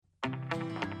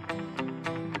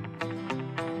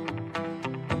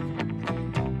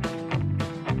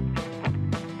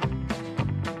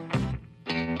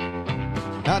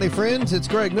Howdy, friends. It's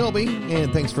Greg Milby,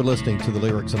 and thanks for listening to the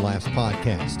Lyrics and Laughs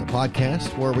podcast, a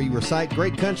podcast where we recite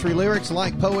great country lyrics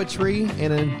like poetry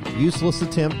in a useless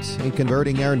attempt in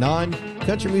converting our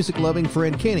non-country music-loving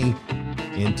friend Kenny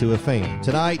into a fan.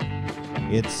 Tonight,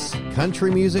 it's Country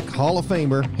Music Hall of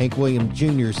Famer Hank Williams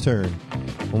Jr.'s turn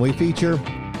when we feature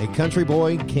A Country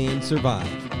Boy Can Survive.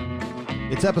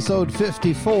 It's episode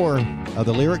 54 of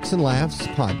the Lyrics and Laughs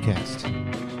podcast.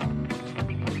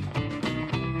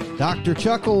 Dr.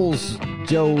 Chuckles,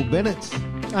 Joe Bennett.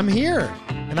 I'm here,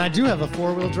 and I do have a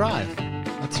four-wheel drive.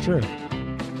 That's true.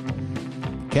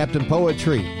 Captain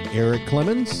Poetry, Eric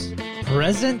Clemens.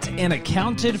 Present and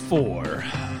accounted for.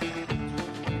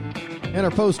 And our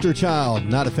poster child,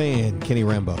 not a fan, Kenny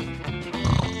Rambo.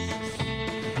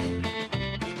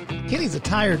 Kenny's a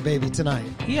tired baby tonight.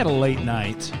 He had a late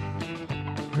night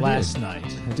last night.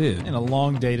 I did. And a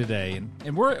long day today.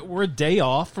 And we're a day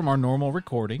off from our normal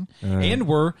recording. And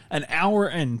we're an hour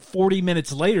and 40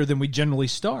 minutes later than we generally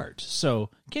start. So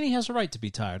Kenny has a right to be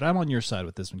tired. I'm on your side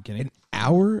with this one, Kenny. An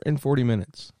hour and 40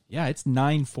 minutes. Yeah, it's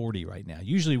 9:40 right now.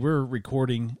 Usually we're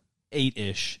recording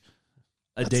 8-ish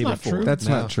a day not before. true. That's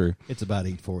No, not true. It's about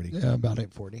 8:40. Yeah, about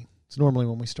 8:40. It's normally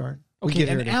when we start. We Okay, get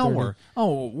here an at 8:30. hour.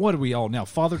 Oh, what are we all now?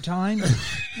 Father time?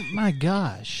 My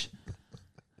gosh.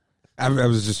 I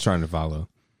was just trying to follow.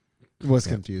 It was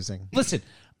confusing. Listen,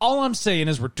 all I'm saying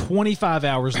is we're 25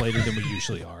 hours later than we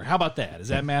usually are. How about that? Is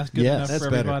that math good Yes, enough that's for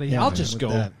better. everybody? Yeah, I'll man, just with go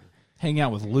that. hang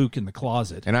out with Luke in the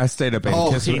closet. And I stayed up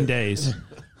 15 days.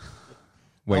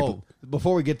 Wait,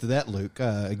 Before we get to that, Luke,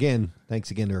 thanks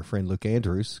again to our friend Luke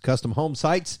Andrews. Custom home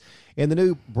sites in the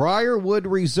new Briarwood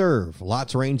Reserve.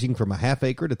 Lots ranging from a half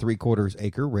acre to 3/4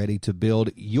 acre, ready to build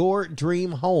your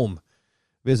dream home.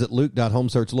 Visit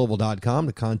luke.homesearchlouisville.com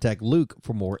to contact Luke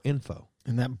for more info.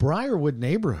 In that Briarwood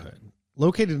neighborhood,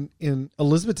 located in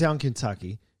Elizabethtown,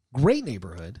 Kentucky, great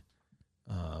neighborhood.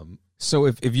 so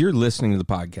if you're listening to the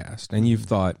podcast and you've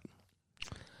thought,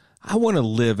 I want to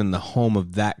live in the home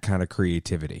of that kind of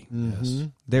creativity,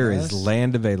 there is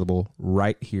land available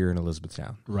right here in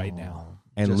Elizabethtown. Right now.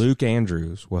 And Luke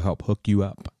Andrews will help hook you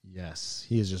up. Yes,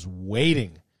 he is just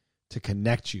waiting to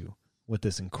connect you with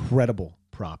this incredible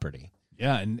property.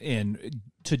 Yeah, and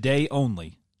today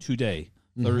only,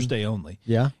 Thursday only.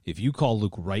 Yeah. If you call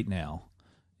Luke right now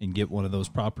and get one of those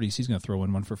properties, he's going to throw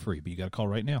in one for free, but you got to call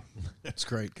right now. That's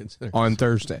great. Consider On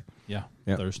Thursday. Yeah,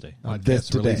 Yep. Thursday. This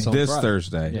today. This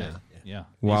Thursday. Yeah.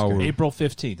 Wow. He's great. April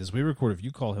 15th, as we record, if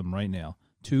you call him right now,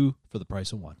 2 for the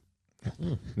price of 1.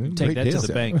 Great Take that deal. to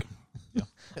the bank.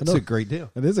 That's a great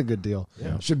deal. It is a good deal.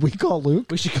 Yeah. Should we call Luke?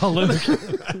 We should call Luke.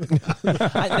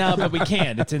 No, but we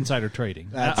can't. It's insider trading.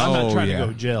 I'm not Oh, trying yeah. to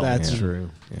go jail. That's Yeah. true.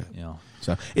 You know,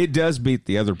 So it does beat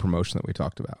the other promotion that we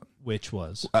talked about. which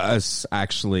was Us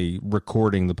actually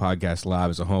recording the podcast live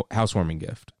as a housewarming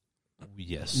gift.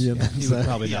 yes. Yeah, He would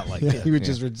probably not like that. He would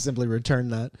just simply return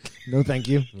that. No, thank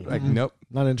you. Like, nope.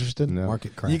 Not interested. No.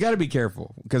 Market crash. You got to be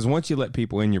careful because once you let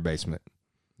people in your basement,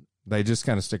 they just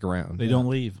kind of stick around. They don't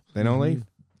leave. They don't leave.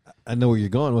 I know where you're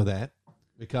going with that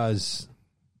because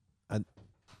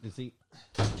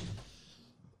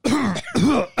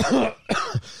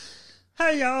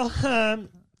Hey y'all, I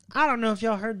don't know if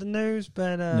y'all heard the news,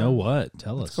 but Know what?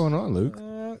 Tell us. What's going on, Luke?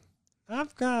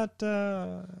 I've got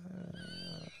You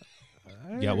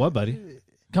got what, buddy?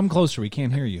 Come closer. We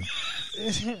can't hear you.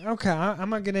 okay. I'm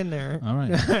gonna get in there. All right.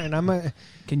 and I'm gonna.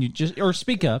 Can you just or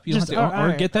speak up? You don't Just- have to, all or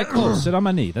right. get that close. Sit on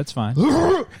my knee. That's fine.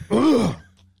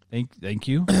 Thank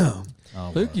you.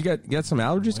 Oh, Luke, you got some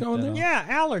allergies going there? Yeah,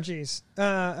 allergies.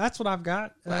 That's what I've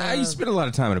got. You spend a lot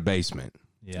of time in a basement.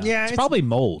 Yeah, it's it's- probably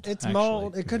mold. It's actually.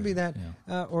 mold. It could be that,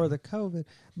 or the COVID.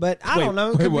 But I Wait, don't know.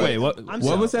 It wait, could be- wait, what- I'm what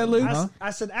sorry. was that, Luke?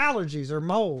 I said allergies or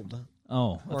mold.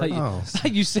 Oh, I Or- thought you, Oh. I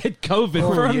thought you said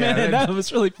COVID for a yeah, minute. that'd- That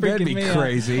was really freaking that'd be me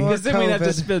crazy. Because then we'd have to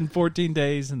COVID. spend 14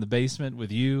 days in the basement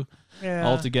with you Yeah.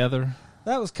 all together.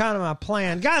 That was kind of my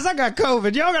plan, guys. I got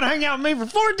COVID. Y'all gonna hang out with me for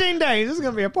 14 days. This is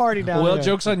gonna be a party down Well, there.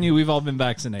 joke's on you. We've all been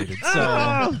vaccinated. So,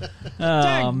 Oh,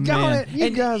 daggone man. it. You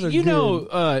And guys are you good. know,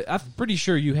 I'm pretty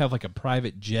sure you have like a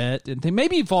private jet and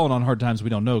maybe you've fallen on hard times. We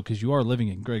don't know because you are living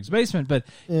in Greg's basement. But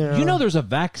Yeah. you know, there's a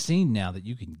vaccine now that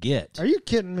you can get. Are you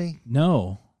kidding me?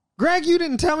 No. Greg, you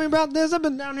didn't tell me about this. I've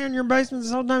been down here in your basement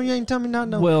this whole time. You ain't telling me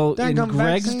nothing. Well, in daggone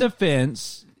Greg's vaccine.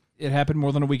 defense, it happened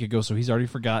more than a week ago, so he's already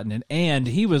forgotten it. And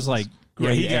he was like,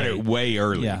 Yeah, he grade got A. it way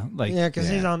early. Yeah, like Yeah, because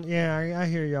he's on. Yeah, I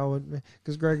hear y'all with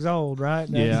because Greg's old, right?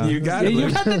 yeah, You got it, You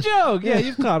Luke. got the joke. Yeah,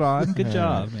 you've caught on. Good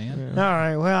job, man. All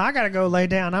right. Well, I gotta go lay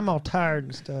down. I'm all tired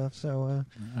and stuff. So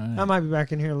I might be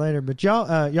back in here later. But y'all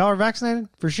are vaccinated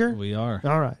for sure. We are.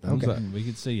 All right. Okay. We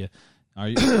can see you.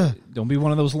 Don't be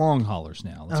one of those long haulers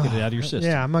now. Let's get it out of your system.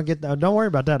 Yeah, I'm gonna get that. Don't worry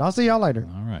about that. I'll see y'all later.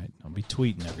 All right. Don't be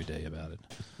tweeting every day about it.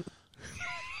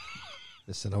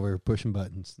 Just sitting over here pushing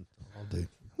buttons. I'll do.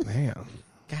 Man.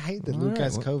 I hate that Luke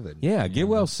has COVID. Yeah, get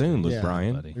well soon, Luke Yeah,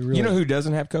 Bryan. buddy. We really- You know who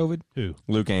doesn't have COVID? Who?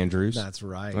 Luke Andrews. That's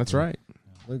right. That's right.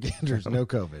 Luke Andrews, no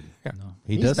COVID.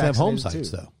 He He's does have home vaccinated,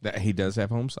 sites, too. though. He does have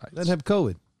home sites. Doesn't have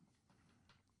COVID.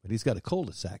 But he's got a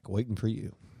cul-de-sac waiting for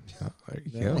you. There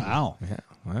you go. Wow. Yeah.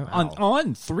 Wow.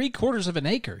 On 3/4 of an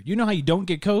acre. You know how you don't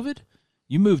get COVID?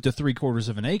 You move to 3/4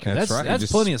 of an acre. That's right. That's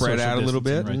Just plenty of spread social out a little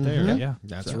distancing bit. right there. Yeah.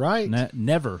 That's right.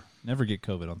 Never get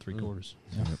COVID on 3/4.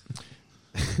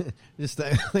 Just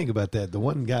think about that. The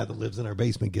one guy that lives in our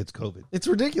basement gets COVID. It's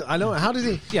ridiculous. I know. How did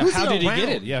he? Yeah. who's How did he get around?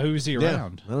 it? Yeah. Who is he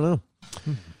around? I don't know.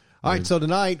 All right, so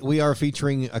tonight we are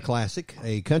featuring a classic,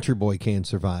 A Country Boy Can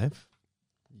Survive.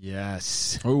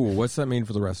 Yes. Oh, what's that mean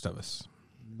for the rest of us?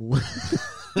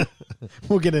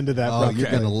 We'll get into that. Oh, you're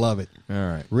going to love it. All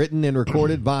right. Written and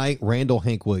recorded by Randall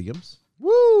Hank Williams,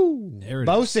 Woo! There it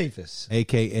Bo is. Cephas.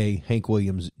 a.k.a. Hank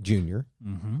Williams Jr.,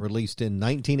 released in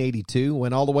 1982,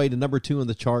 went all the way to number 2 in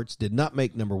the charts, did not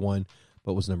make number 1,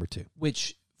 but was number 2.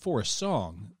 Which, for a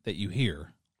song that you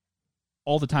hear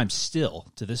all the time still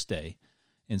to this day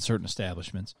in certain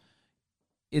establishments,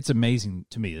 it's amazing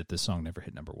to me that this song never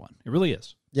hit number 1. It really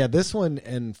is. Yeah, this one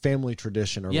and Family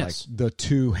Tradition are Yes. like the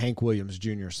two Hank Williams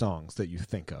Jr. songs that you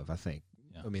think of, I think.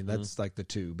 Yeah. I mean, that's like the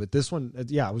two. But this one,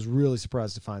 yeah, I was really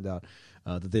surprised to find out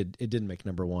that it didn't make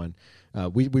number 1.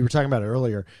 We were talking about it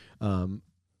earlier. I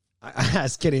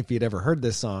asked Kenny if he had ever heard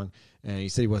this song, and he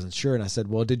said he wasn't sure. And I said,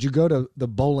 well, did you go to the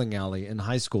bowling alley in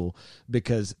high school?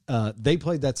 Because they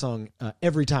played that song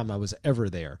every time I was ever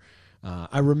there.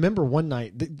 I remember one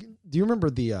night. Do you remember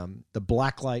the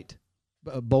blacklight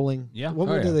bowling? Yeah. What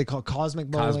Oh, do yeah. they call Cosmic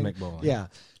Bowling? Cosmic Bowling. Yeah.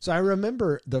 So I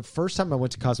remember the first time I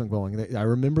went to Cosmic Bowling. I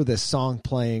remember this song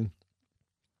playing,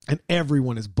 and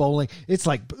everyone is bowling. It's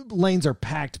like lanes are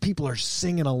packed. People are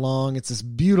singing along. It's this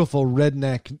beautiful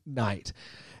redneck night.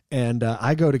 And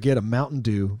I go to get a Mountain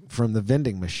Dew from the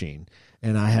vending machine,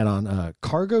 and I had on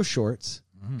cargo shorts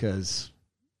because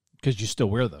Because you still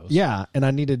wear those. yeah, and I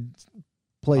needed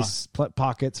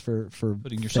pockets for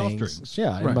Putting your soft things. drinks.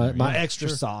 Yeah, and Right. my Yeah, extra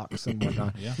socks and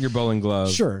whatnot. Yeah. Your bowling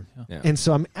gloves. Sure. Yeah. And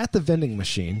so I'm at the vending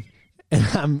machine,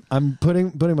 and I'm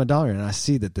putting my dollar in, and I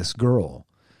see that this girl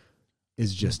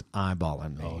is just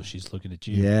eyeballing me. Oh, she's looking at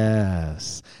you.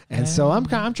 Yes, and so I'm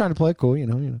trying to play it cool, you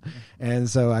know, and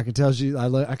so I can tell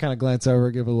I kind of glance over,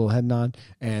 give her a little head nod,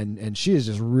 and she is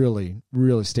just really,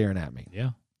 really staring at me,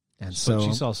 Yeah. and So so she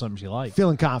I'm saw something she liked.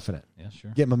 feeling confident, Yeah,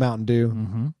 sure. get my Mountain Dew.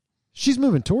 Mm-hmm. She's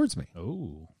moving towards me,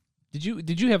 Oh. Did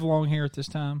you have long hair at this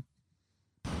time?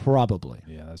 probably,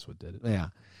 Yeah, that's what did it. yeah,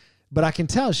 but I can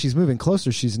tell she's moving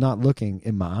closer. She's not looking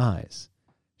in my eyes.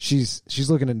 She's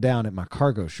looking down at my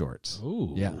cargo shorts.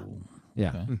 Ooh. Yeah.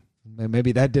 Yeah, Okay.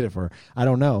 maybe that did it for her. I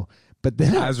don't know, but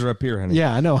then Eyes are up here, honey.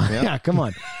 yeah, I know. Yeah, come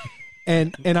on.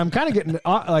 And I'm kind of getting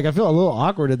like I feel a little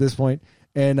awkward at this point.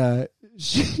 And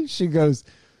she goes,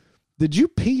 "Did you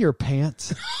pee your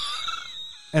pants?"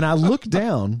 And I look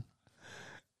down,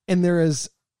 and there is,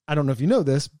 I don't know if you know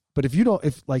this, but if you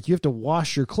have to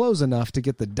wash your clothes enough to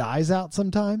get the dyes out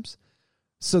sometimes.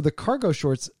 So the cargo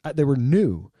shorts, they were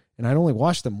new, and I'd only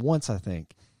washed them once, I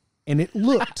think. And it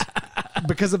looked,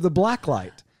 because of the black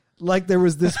light, like there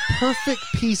was this perfect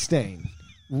pee stain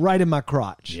right in my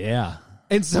crotch. Yeah.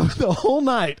 And so the whole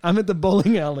night I'm at the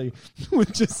bowling alley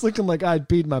with just looking like I'd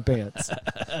peed my pants.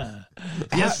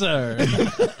 Yes, sir.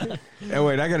 Oh,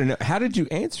 wait, I got to know. How did you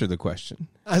answer the question?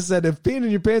 I said, if peeing in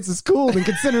your pants is cool, then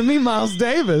consider me Miles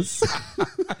Davis.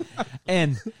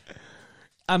 And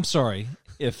I'm sorry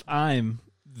if I'm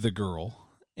the girl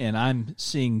and I'm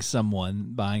seeing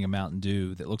someone buying a Mountain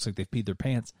Dew that looks like they've peed their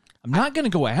pants. I'm not going to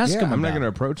go ask them. I'm not going to to.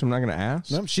 approach. I'm not going to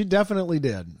ask. No, she definitely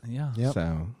did. Yeah. Yep.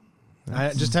 So,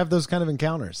 I just have those kind of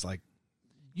encounters. Like,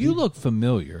 You look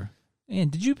familiar.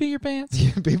 And did you pee your pants?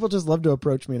 people just love to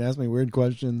approach me and ask me weird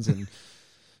questions. And,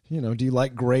 do you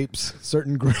like grapes?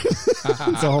 Certain grapes.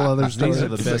 It's a whole other story. These are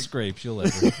the best grapes you'll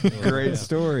ever. great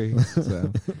story.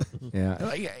 So, yeah.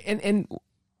 And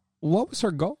what was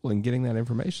her goal in getting that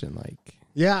information? Like,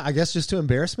 Yeah, I guess just to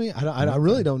embarrass me. I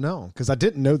really don't know because I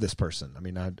didn't know this person. I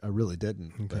mean, I really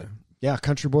didn't. Okay. But yeah,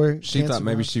 country boy. she can't thought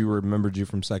maybe survive. she remembered you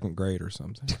from second grade or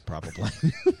something. probably.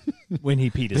 When he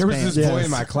peed his There was pants. this boy Yes.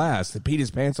 in my class that peed his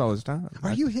pants all his time.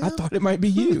 Are you him? I thought it might be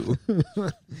you.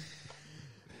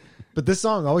 But this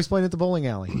song always playing at the bowling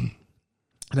alley, and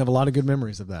I have a lot of good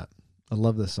memories of that. I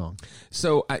love this song.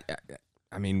 So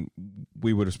I mean,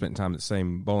 we would have spent time at the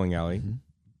same bowling alley,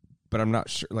 but I'm not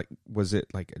sure. Like, was it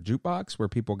like a jukebox where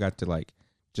people got to like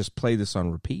just play this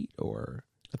on repeat, or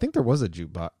I think there was a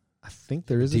jukebox. I think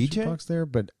there is a DJ? jukebox there,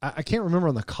 but I can't remember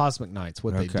on the Cosmic Nights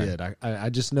what they Okay. did. I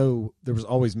just know there was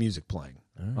always music playing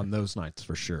on those nights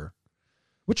for sure.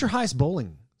 What's your highest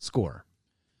bowling score?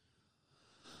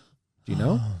 Do you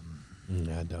know?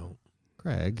 I don't.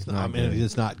 Greg? I mean,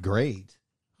 it's not great.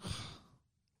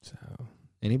 So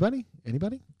Anybody?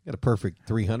 Got a perfect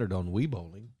 300 on Wii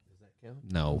Bowling.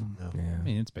 No. No. yeah, I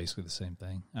mean, it's basically the same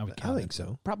thing. I would I count think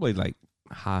so. probably like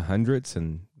high hundreds,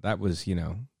 and that was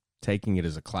taking it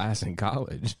as a class in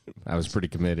college. I was pretty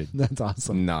committed. That's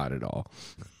awesome. Not at all.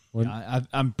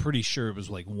 I'm pretty sure it was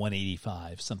like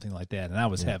 185, something like that, and I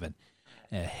was having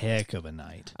a heck of a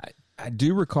night. I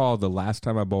do recall the last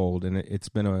time I bowled, and it's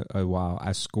been a while.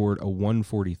 I scored a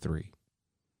 143,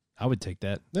 I would take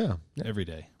that Yeah. every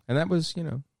day. and that was with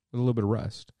a little bit of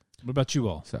rust. What about you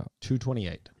all? So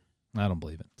 228. I don't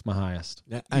believe it. It's my highest.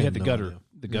 You had the gutter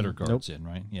Nope. guards in,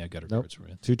 right? Yeah, gutter Nope. guards were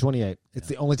in. 228. It's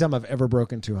the only time I've ever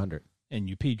broken 200. And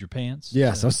you peed your pants?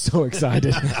 Yes, I was so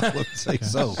excited. I would say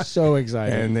so. So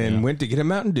excited. and then went to get a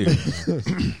Mountain Dew.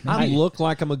 I look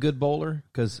like I'm a good bowler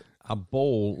because I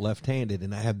bowl left-handed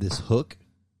and I have this hook.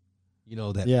 You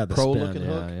know, that yeah, the pro-looking spin,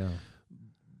 hook. Yeah.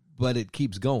 But it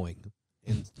keeps going.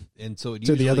 And so it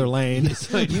To the usually- other lane.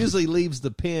 So it usually leaves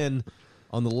the pin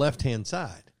on the left-hand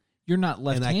side. You're not And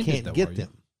left-handed, I can't though, get are you?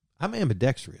 them. I'm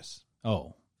ambidextrous.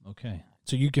 Oh, okay.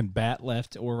 So you can bat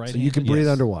left or right. So you can breathe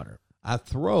Yes. underwater. I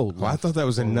throw. Well, I thought that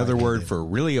was or another word right-handed. for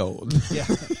really old. Yeah.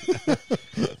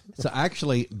 So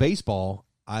actually, baseball,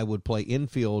 I would play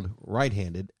infield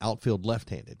right-handed, outfield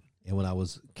left-handed. And when I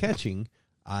was catching,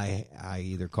 I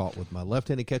either caught with my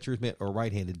left-handed catcher's mitt or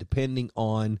right-handed, depending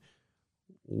on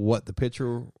what the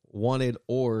pitcher wanted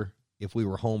or if we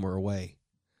were home or away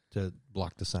to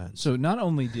block the signs. So not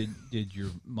only did your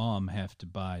mom have to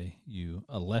buy you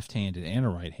a left-handed and a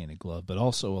right-handed glove, but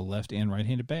also a left and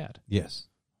right-handed bat. Yes.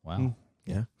 Wow.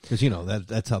 Yeah. Because,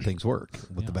 that's how things work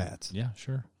with the bats. Yeah,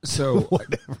 sure. So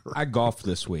I golfed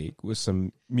this week with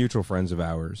some mutual friends of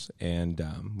ours, and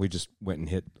we just went and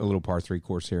hit a little par 3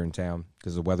 course here in town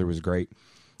because the weather was great.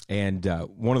 And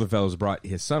one of the fellows brought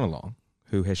his son along,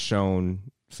 who has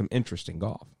shown some interest in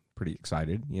golf. Pretty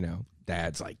excited,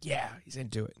 Dad's like, yeah, he's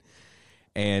into it.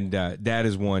 And Dad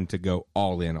is one to go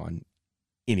all in on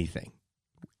anything.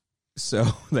 So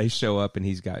they show up, and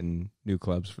he's gotten new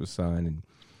clubs for the son, and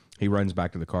he runs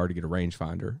back to the car to get a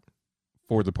rangefinder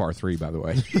for the par 3, by the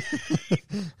way.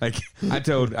 Like I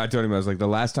told him, I was like, the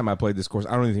last time I played this course,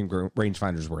 I don't even think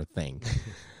rangefinders were a thing.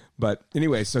 But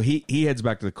anyway, so he heads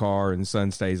back to the car, and the son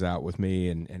stays out with me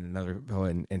and another fellow,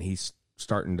 and he's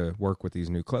starting to work with these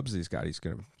new clubs he's got. He's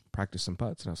going to practice some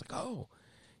putts. And I was like, oh,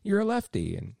 you're a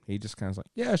lefty. And he just kind of like,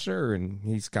 yeah, sure. And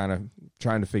he's kind of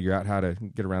trying to figure out how to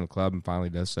get around the club, and finally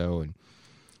does so. And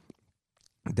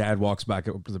Dad walks back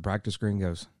up to the practice green and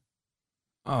goes,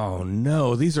 oh,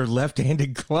 no, these are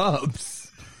left-handed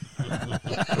clubs.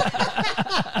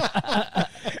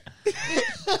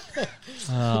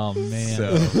 Oh,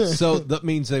 man. So that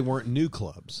means they weren't new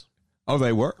clubs. Oh,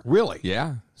 they were? Really?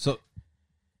 Yeah. So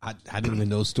I didn't even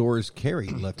know stores carry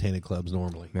left-handed clubs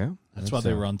normally. Yeah. That's why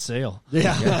they were on sale.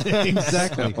 Yeah,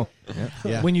 exactly.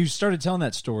 Yeah. When you started telling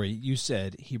that story, you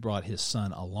said he brought his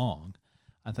son along.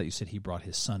 I thought you said he brought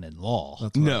his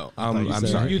son-in-law. No, I'm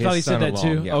sorry. You His thought he said that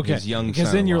son-in-law. too? Yeah, Okay. his young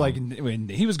because then you're like, son-in-law. when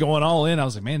he was going all in, I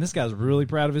was like, man, this guy's really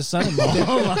proud of his son-in-law.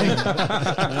 Like,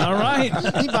 all right.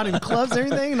 He bought him clubs and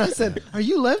everything, and I said, "Are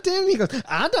you left-handed?" He goes,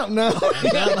 "I don't know."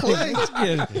 That's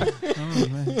good. Oh,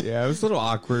 man. Yeah, it was a little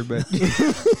awkward, but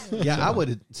Yeah, I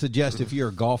would suggest if you're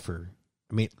a golfer.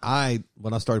 I mean,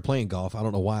 when I started playing golf, I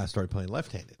don't know why I started playing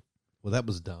left-handed. Well, that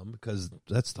was dumb because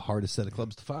that's the hardest set of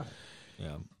clubs to find.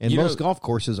 Yeah. And You most know- golf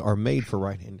courses are made for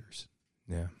right-handers.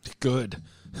 yeah, Good.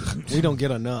 We don't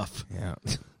get enough. yeah.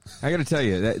 I got to tell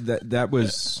you that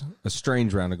was a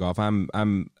strange round of golf.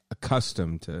 I'm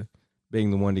accustomed to being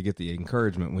the one to get the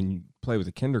encouragement when you play with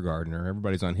a kindergartner.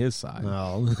 Everybody's on his side.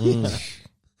 No.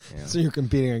 Yeah. So you're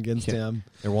competing against him.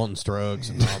 They're wanting strokes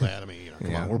and all that. I mean,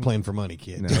 come Yeah. on, we're playing for money,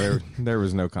 kid. No, there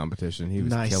was no competition. He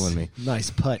was Nice, killing me. Nice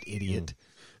putt, idiot.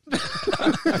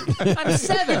 I'm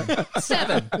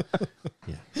 7.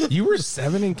 You were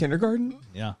 7 in kindergarten?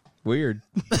 Yeah. Weird.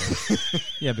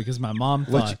 Yeah, because my mom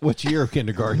thought, Which year of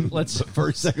kindergarten? Let's-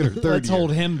 First, second, or third let's year?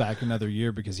 hold him back another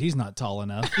year because he's not tall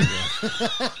enough.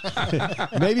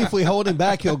 Maybe if we hold him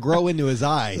back, he'll grow into his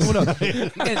eyes.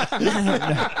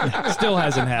 Still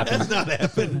hasn't happened. That's not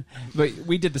happened. But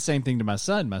we did the same thing to my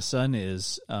son. My son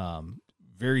is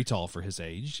very tall for his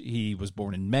age. He was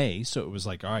born in May, so it was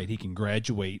like, all right, he can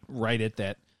graduate right at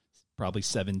that probably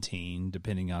 17,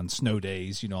 depending on snow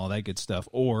days, all that good stuff.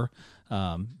 Or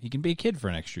he can be a kid for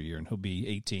an extra year, and he'll be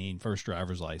 18, first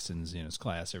driver's license, his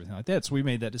class, everything like that. So we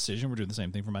made that decision. We're doing the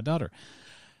same thing for my daughter.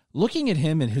 Looking at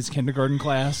him in his kindergarten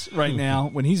class right now,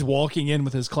 when he's walking in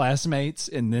with his classmates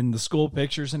and then the school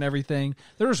pictures and everything,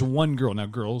 there's one girl. Now,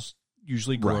 girls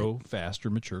usually grow faster,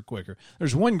 mature quicker.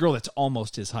 There's one girl that's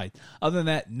almost his height. Other than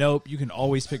that, nope, you can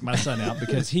always pick my son out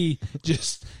because he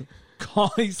just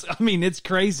calls. I mean, it's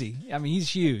crazy. I mean, he's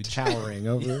huge. Towering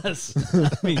over. Yes.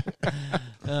 I mean,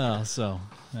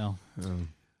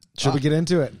 Should we get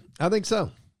into it? I think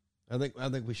so. I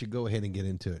think we should go ahead and get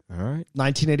into it. All right.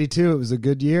 1982. It was a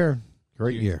good year.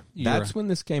 Great year. That's when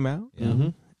this came out. Mm-hmm.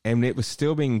 And it was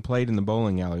still being played in the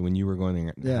bowling alley when you were going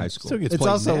in Yeah. high school. Still gets It's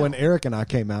played also now. when Eric and I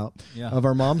came out Yeah. of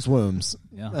our mom's wombs.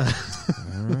 Yeah.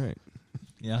 All right.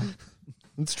 Yeah.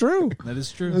 It's true. That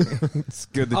is true. It's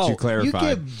good that you clarified.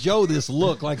 You give Joe this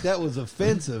look like that was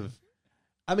offensive.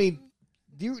 I mean,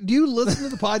 do you listen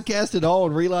to the podcast at all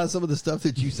and realize some of the stuff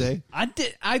that you say?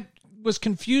 I was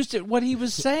confused at what he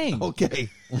was saying. Okay.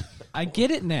 I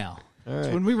get it now. All It's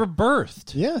right. when we were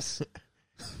birthed. Yes.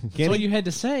 That's what you had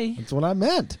to say. That's what I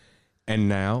meant. And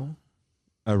now,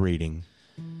 a reading.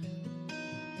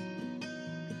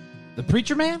 The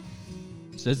preacher man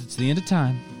says it's the end of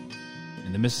time.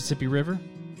 In the Mississippi River,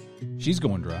 she's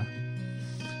going dry.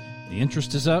 The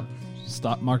interest is up,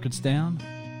 stock market's down,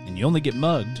 and you only get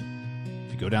mugged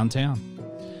if you go downtown.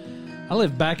 I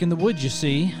live back in the woods, you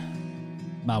see.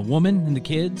 My woman and the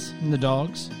kids and the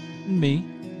dogs and me.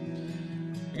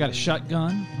 I got a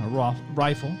shotgun, a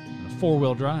rifle, and a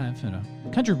four-wheel drive, and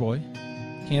a country boy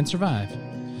can survive.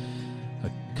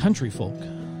 A country folk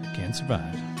can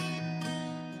survive.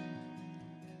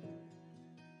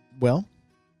 Well,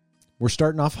 we're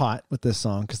starting off hot with this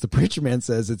song because the preacher man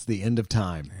says it's the end of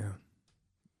time. Yeah.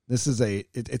 This is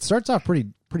it starts off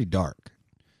pretty dark.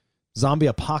 Zombie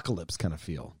apocalypse kind of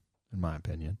feel, in my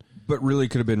opinion. But really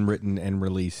could have been written and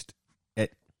released at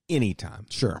any time.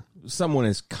 Sure. Someone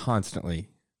is constantly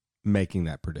making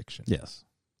that prediction. Yes.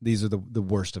 These are the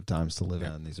worst of times to live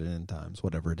in. These are end times,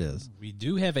 whatever it is. We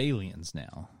do have aliens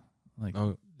now.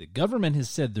 Oh. The government has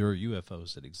said there are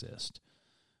UFOs that exist.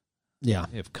 Yeah.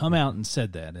 They have come out and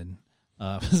said that. And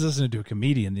I was listening to a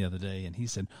comedian the other day, and he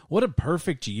said, what a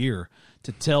perfect year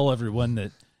to tell everyone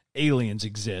that aliens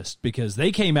exist, because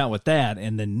they came out with that,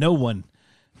 and then no one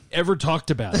ever talked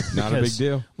about it. Not a big because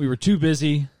deal. We were too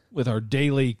busy with our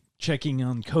daily checking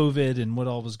on COVID and what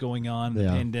all was going on, the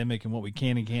pandemic, and what we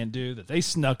can and can't do, that they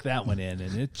snuck that one in,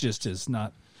 and it just is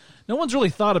not. No one's really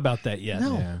thought about that yet.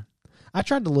 No. Yeah. I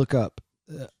tried to look up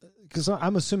because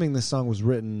I'm assuming this song was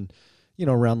written,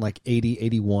 around like 80,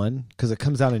 81, because it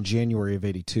comes out in January of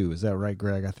 82. Is that right,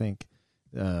 Greg? I think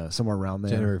somewhere around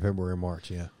there. January, February,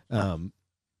 March, yeah.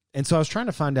 And so I was trying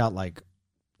to find out, like,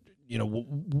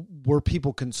 were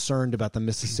people concerned about the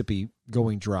Mississippi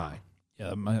going dry? Yeah,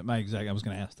 I was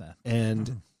going to ask that.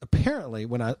 And apparently,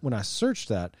 when I searched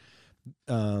that,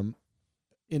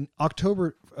 in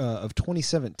October of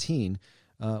 2017,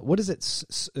 what is it?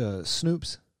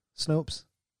 Snopes, Snopes,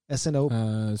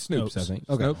 Snoops, I think.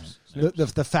 Okay.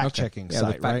 Snopes. The fact checking Yeah,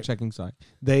 site, the fact right? checking site.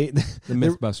 The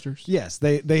Mythbusters. Yes,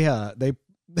 they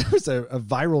there was a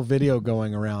viral video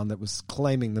going around that was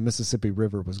claiming the Mississippi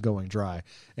River was going dry,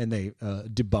 and they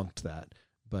debunked that.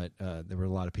 But there were a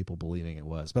lot of people believing it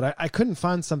was. But I couldn't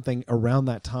find something around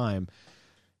that time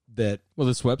that, Well,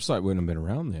 this website wouldn't have been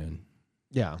around then.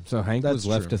 yeah. So Hank That's was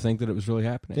left true. to think that it was really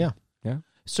happening. Yeah. Yeah.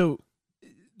 So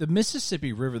the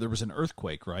Mississippi River, there was an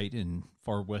earthquake, right, in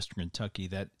far western Kentucky,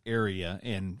 that area,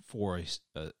 and for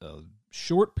a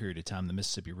short period of time, the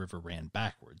Mississippi River ran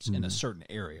backwards in a certain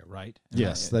area, right?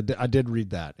 Yes, I did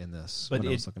read that in this But when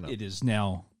I was looking up. it is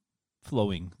now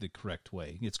flowing the correct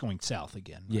way. It's going south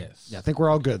again. Right? Yes. Yeah, I think we're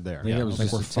all good there. I think it was okay.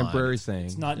 just We're a fine. temporary thing.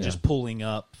 It's not just pulling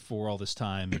up for all this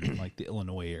time in like the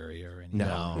Illinois area or anything.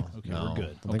 No, Okay, no, we're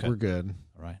good. I think Okay. we're good.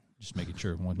 All right. Just making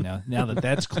sure. Well, now that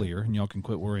that's clear, and y'all can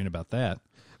quit worrying about that.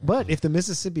 But if the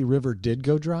Mississippi River did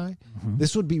go dry,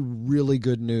 this would be really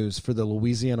good news for the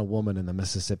Louisiana woman and the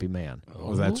Mississippi man.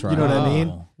 Oh, that's right. You know what I mean?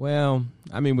 Oh. Well,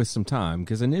 I mean, with some time,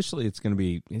 because initially it's just going to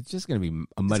be a It's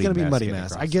muddy going to be mess muddy getting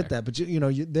mess. across I get there. that,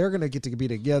 but they're going to get to be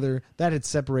together. That had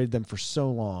separated them for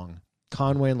so long.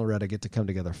 Conway and Loretta get to come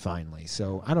together finally.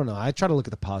 So I don't know. I try to look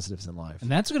at the positives in life. And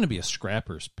that's going to be a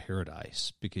scrapper's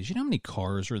paradise, because you know how many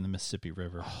cars are in the Mississippi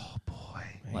River? Oh boy,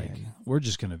 Like, we're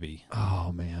just going to be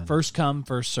oh man. first come,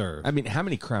 first serve. I mean, how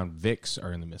many Crown Vics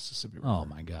are in the Mississippi River? Oh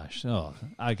my gosh! Oh,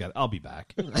 I'll be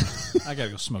back. I got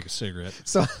to go smoke a cigarette.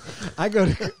 So I go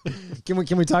to.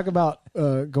 Can we talk about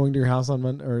going to your house on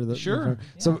Monday or the? Sure.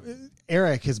 So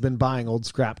Eric has been buying old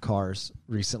scrap cars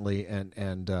recently,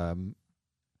 and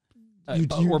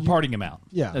we're parting them out.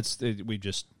 Yeah.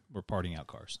 We're parting out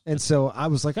cars. And so I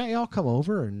was like, hey, I'll come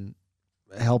over and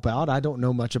help out. I don't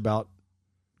know much about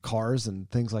cars and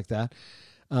things like that.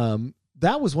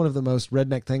 That was one of the most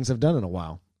redneck things I've done in a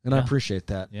while, and I appreciate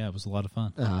that. Yeah, it was a lot of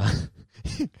fun.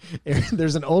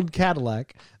 There's an old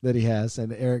Cadillac that he has,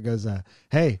 and Eric goes,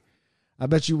 hey, I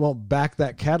bet you won't back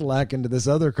that Cadillac into this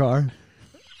other car.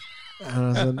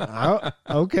 And I said,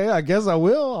 okay, I guess I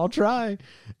will. I'll try.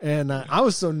 And I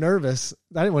was so nervous.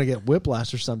 I didn't want to get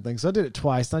whiplash or something. So I did it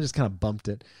twice, and I just kind of bumped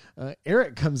it.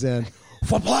 Eric comes in.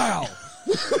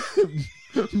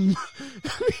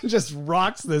 He just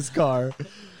rocks this car.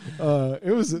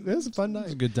 It was a fun night. It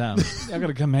was a good time. I got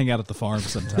to come hang out at the farm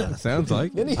sometime. Sounds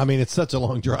like. I mean, it's such a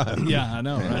long drive. Yeah, I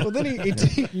know. Right? Well, then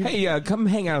Hey, come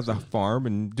hang out at the farm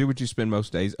and do what you spend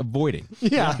most days avoiding.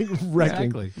 yeah,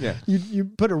 wrecking. Exactly. Yeah.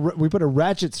 We put a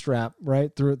ratchet strap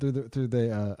right through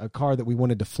the a car that we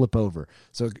wanted to flip over.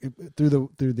 So through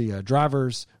the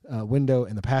driver's window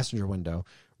and the passenger window,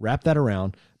 wrap that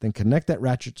around, then connect that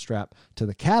ratchet strap to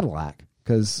the Cadillac.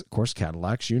 Because, of course,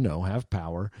 Cadillacs, have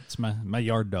power. It's my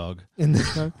yard dog. And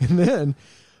then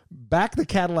back the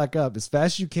Cadillac up as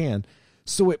fast as you can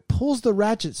so it pulls the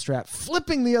ratchet strap,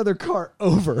 flipping the other car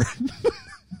over.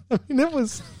 I mean, it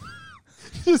was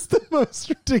just the most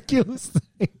ridiculous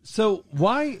thing. So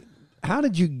how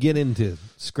did you get into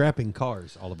scrapping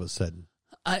cars all of a sudden?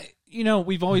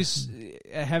 We've always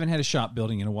haven't had a shop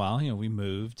building in a while. We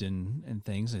moved and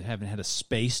things and haven't had a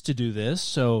space to do this.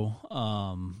 So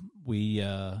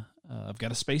I've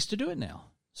got a space to do it now.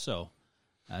 So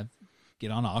I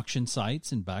get on auction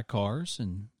sites and buy cars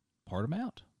and part them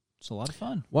out. It's a lot of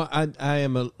fun. Well,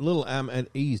 I'm at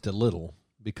eased a little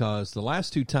because the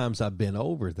last two times I've been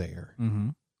over there,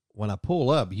 when I pull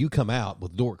up, you come out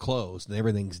with door closed and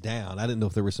everything's down. I didn't know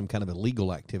if there was some kind of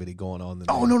illegal activity going on.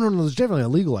 Oh, no. There's definitely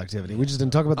illegal activity. We just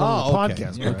didn't talk about that on the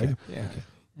podcast. Yeah, Right? Yeah.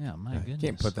 Yeah, my goodness.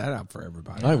 Can't put that out for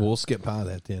everybody. All right, we'll skip by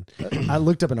that then. I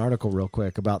looked up an article real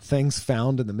quick about things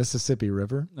found in the Mississippi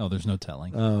River. No, there's no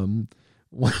telling.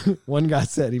 One guy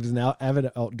said he was an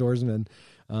avid outdoorsman.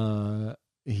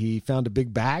 He found a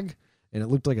big bag, and it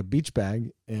looked like a beach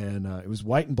bag, and it was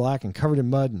white and black and covered in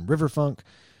mud and river funk.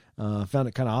 Found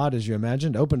it kind of odd, as you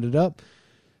imagined. Opened it up.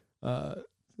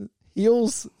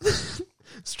 Heels,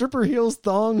 stripper heels,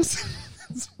 thongs,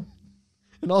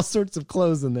 and all sorts of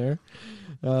clothes in there.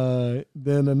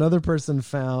 Then another person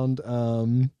found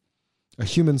a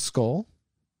human skull.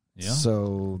 Yeah.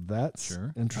 So that's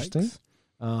interesting.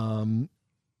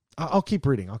 I'll keep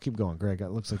reading. I'll keep going. Greg, it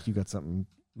looks like you got something.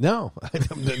 No.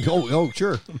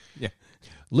 Sure. Yeah.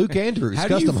 Luke Andrews, How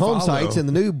do you custom home follow? sites in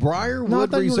the new Briarwood No, I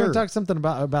thought you were going Reserve. to talk something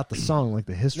about the song, like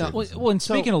the history. of the song. Well, and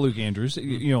speaking of Luke Andrews,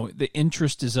 the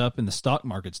interest is up and the stock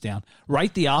market's down.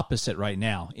 Right the opposite right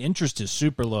now. Interest is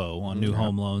super low on new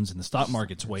home loans and the stock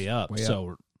market's way up.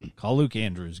 So call Luke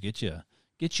Andrews. Get you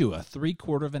a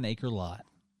 3/4 of an acre lot.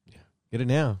 Get it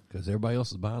now because everybody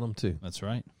else is buying them too. That's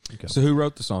right. So who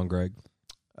wrote the song, Greg?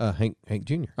 Hank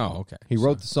Jr. Oh, okay. He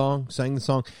wrote the song, sang the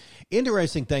song.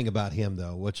 Interesting thing about him,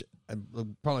 though, which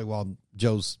probably while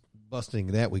Joe's busting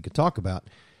that we could talk about,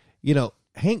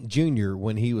 Hank Jr.,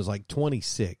 when he was like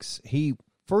 26,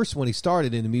 when he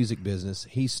started in the music business,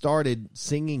 he started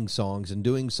singing songs and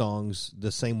doing songs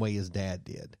the same way his dad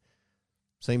did.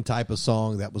 Same type of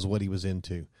song. That was what he was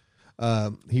into.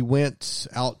 He went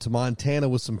out to Montana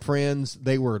with some friends.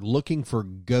 They were looking for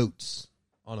goats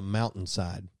on a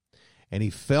mountainside. And he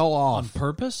fell off. On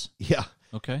purpose? Yeah.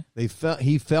 Okay.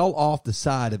 He fell off the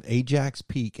side of Ajax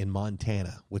Peak in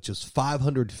Montana, which is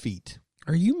 500 feet.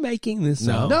 Are you making this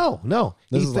up? No.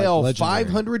 This He is like fell legendary.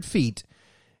 500 feet,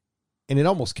 and it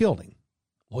almost killed him.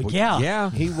 Well, yeah. Yeah.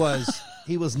 He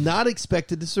was not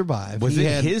expected to survive. Was He it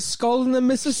had his skull in the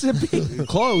Mississippi?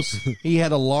 close? He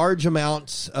had a large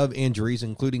amount of injuries,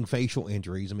 including facial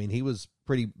injuries. I mean, he was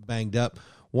pretty banged up.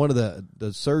 One of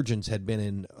the surgeons had been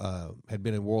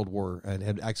in World War and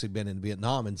had actually been in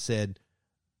Vietnam and said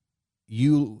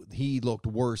he looked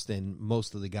worse than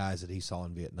most of the guys that he saw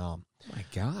in Vietnam. My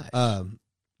gosh.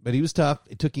 But he was tough.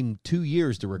 It took him 2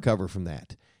 years to recover from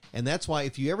that. And that's why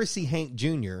if you ever see Hank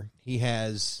Jr., he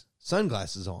has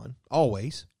sunglasses on,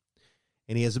 always,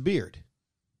 and he has a beard.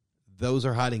 Those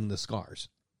are hiding the scars.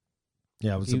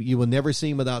 Yeah, You will never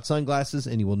see him without sunglasses,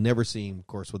 and you will never see him, of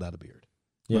course, without a beard.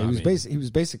 Yeah, he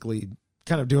was basically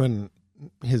kind of doing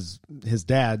his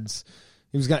dad's.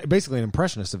 He was basically an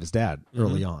impressionist of his dad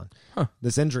early on. Huh.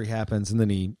 This injury happens, and then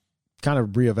he kind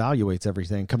of reevaluates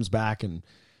everything, comes back and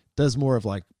does more of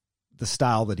like the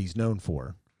style that he's known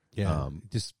for. Yeah,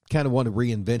 just kind of wanted to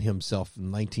reinvent himself.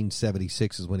 In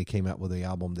 1976 is when he came out with the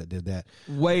album that did that.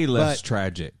 Way less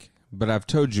tragic. But I've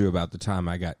told you about the time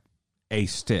I got a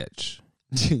stitch.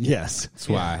 Yes. That's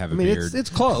why I have a beard. It's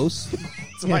close.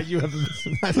 That's why you have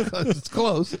It's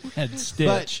close. Had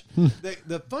Stitch. But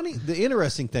the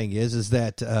interesting thing is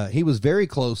that he was very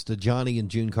close to Johnny and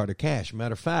June Carter Cash.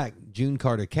 Matter of fact, June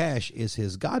Carter Cash is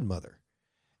his godmother.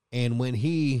 And when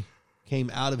he came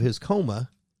out of his coma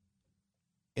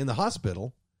in the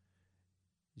hospital,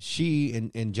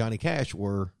 she and Johnny Cash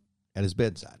were at his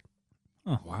bedside.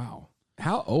 Oh, wow.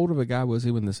 How old of a guy was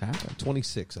he when this happened?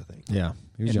 26, I think. Yeah,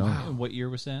 he was And young. what year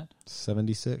was that?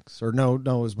 76. Or no, it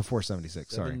was before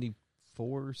 76. Sorry.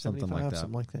 74, Something 75, like that.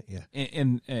 something like that. Yeah.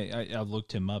 And I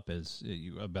looked him up as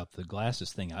about the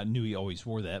glasses thing. I knew he always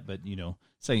wore that, but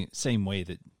same way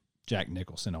that Jack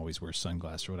Nicholson always wears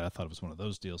sunglasses or what. I thought it was one of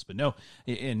those deals, but no.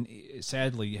 And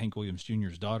sadly, Hank Williams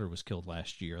Jr.'s daughter was killed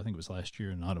last year. I think it was last year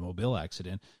in an automobile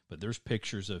accident. But there's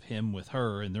pictures of him with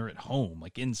her, and they're at home,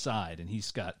 like inside, and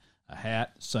he's got a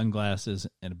hat, sunglasses,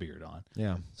 and a beard on.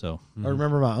 Yeah. So I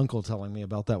remember my uncle telling me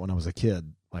about that when I was a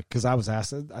kid. Like, because I was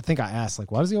asked, I think I asked, like,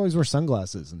 why does he always wear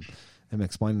sunglasses? And him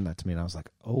explaining that to me, and I was like,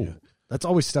 oh, that's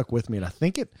always stuck with me. And I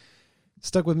think it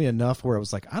stuck with me enough where I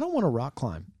was like, I don't want to rock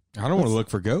climb. I don't want to look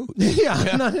for goats. Yeah,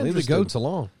 I'm not Leave the interested. goats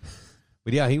alone.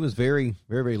 But yeah, he was very,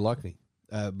 very, very lucky.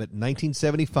 But in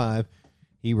 1975,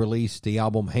 he released the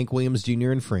album Hank Williams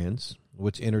Jr. and Friends,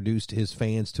 which introduced his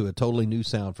fans to a totally new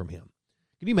sound from him.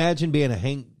 Can you imagine being a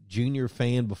Hank Jr.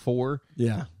 fan before?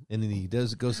 Yeah. And then he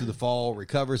goes through the fall,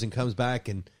 recovers, and comes back.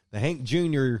 And the Hank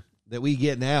Jr. that we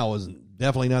get now is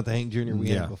definitely not the Hank Jr. we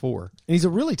had before. And he's a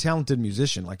really talented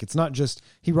musician. Like, it's not just,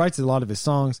 he writes a lot of his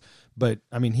songs, but,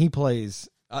 I mean, he plays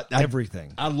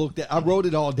everything. I wrote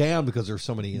it all down because there's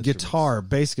so many instruments. Guitar,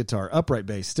 bass guitar, upright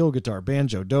bass, steel guitar,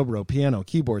 banjo, dobro, piano,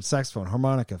 keyboard, saxophone,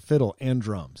 harmonica, fiddle, and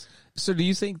drums. So do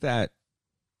you think that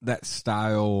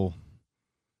style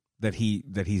that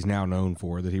he's now known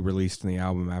for, that he released in the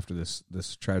album after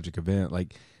this tragic event,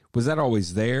 like, was that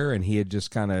always there, and he had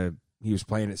just he was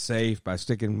playing it safe by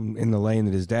sticking in the lane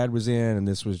that his dad was in, and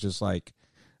this was just like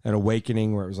an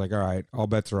awakening where it was like, all right, all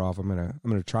bets are off. I'm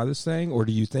gonna try this thing? Or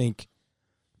do you think?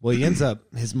 Well, he ends up,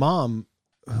 his mom,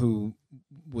 who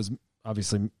was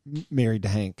obviously married to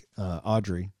Hank,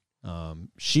 Audrey,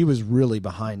 she was really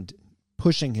behind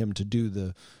pushing him to do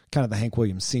the kind of the Hank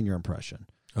Williams Sr. impression.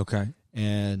 Okay.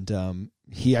 And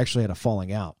he actually had a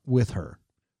falling out with her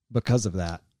because of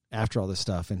that after all this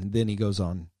stuff. And then he goes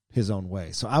on his own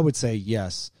way. So I would say,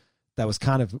 yes, that was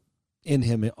kind of in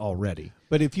him already.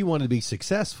 But if you wanted to be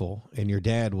successful, and your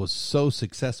dad was so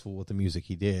successful with the music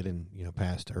he did, and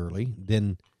passed early,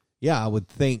 then yeah, I would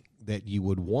think that you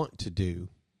would want to do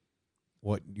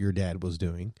what your dad was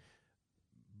doing.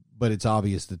 But it's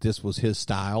obvious that this was his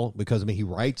style because he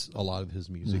writes a lot of his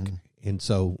music, and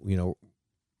so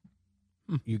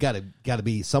you got to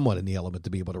be somewhat in the element to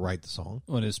be able to write the song.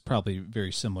 Well, it's probably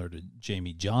very similar to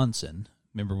Jamie Johnson.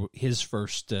 Remember his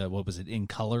first, what was it, In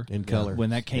Color? In Color.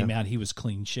 When that came out, he was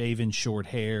clean shaven, short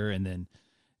hair, and then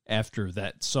after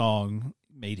that song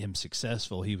made him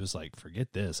successful, he was like,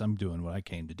 forget this, I'm doing what I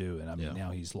came to do. And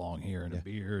now he's long hair and a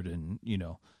beard, and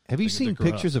Have you seen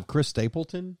pictures of Chris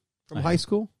Stapleton from high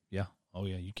school? Yeah. Oh,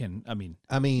 yeah, you can. I mean,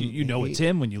 it's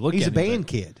him when you look at him. He's a band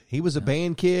kid. He was a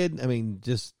band kid.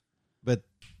 But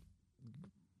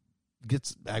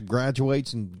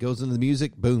graduates and goes into the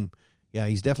music, boom. Yeah,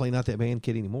 he's definitely not that band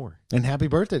kid anymore. And happy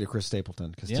birthday to Chris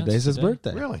Stapleton, because today's his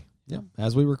birthday. Really? Yeah,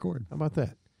 as we record. How about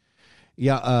that?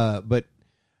 Yeah, but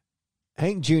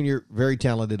Hank Jr., very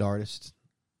talented artist,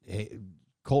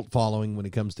 cult following when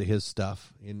it comes to his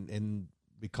stuff, and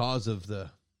because of the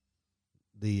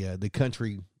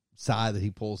country side that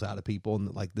he pulls out of people,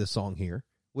 and like this song here,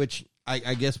 which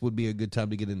I guess would be a good time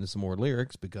to get into some more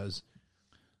lyrics because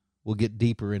we'll get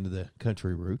deeper into the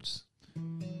country roots.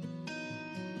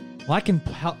 Well, I can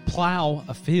plow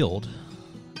a field.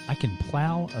 I can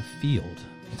plow a field.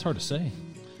 It's hard to say.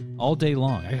 All day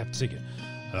long. I have to sing it.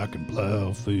 I can plow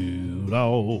a field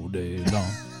all day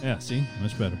long. Yeah, see?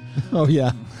 Much better. Oh,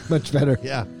 yeah. Much better.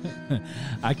 Yeah.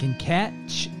 I can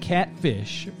catch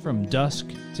catfish from dusk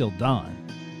till dawn.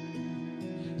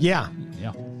 Yeah.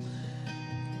 Yeah.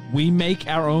 We make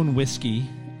our own whiskey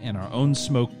and our own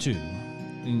smoke, too.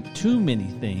 And too many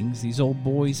things these old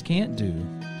boys can't do.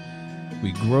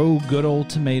 We grow good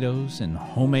old tomatoes and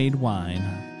homemade wine,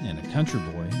 and a country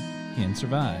boy can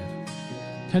survive.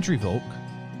 Country folk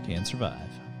can survive.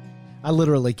 I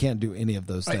literally can't do any of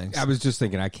those things. I was just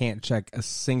thinking, I can't check a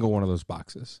single one of those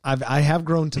boxes. I have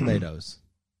grown tomatoes.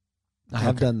 I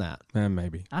have done that.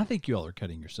 Maybe. I think you all are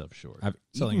cutting yourself short. I've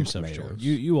Selling eaten yourself tomatoes. short.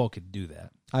 You all could do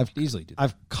that. I've Easily do that.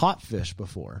 I've caught fish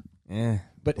before.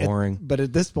 But boring. But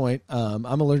at this point, I'm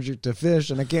allergic to fish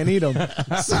and I can't eat them.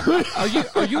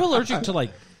 Are you allergic to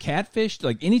like catfish,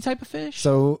 like any type of fish?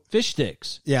 So fish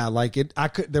sticks. yeah, like it. I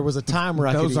could. There was a time where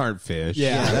I could Those eat, aren't fish.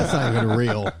 Yeah, That's not even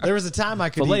real. there was a time I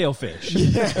could Filet eat. fish.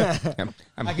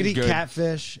 I could eat good.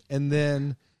 catfish, and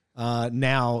then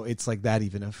now it's like that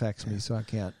even affects me, so I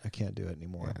can't do it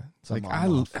anymore. It's So like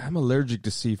I'm off. I'm allergic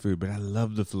to seafood, but I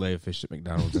love the filet of fish at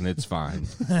McDonald's, and it's fine.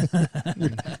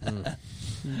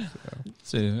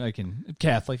 So I can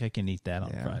Catholic. I can eat that on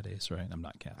Yeah. Fridays, right? I'm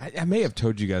not Catholic. I may have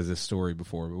told you guys this story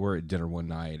before, but we're at dinner one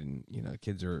night, and the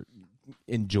kids are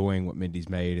enjoying what Mindy's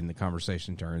made, and the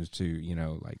conversation turns to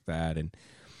like that, and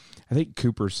I think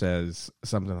Cooper says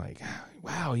something like,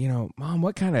 "Wow, Mom,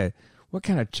 what kind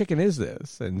of chicken is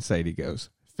this?" And Sadie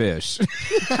goes, "Fish."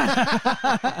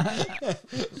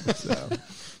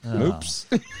 Oops.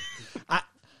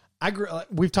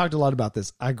 We've talked a lot about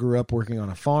this. I grew up working on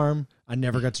a farm. I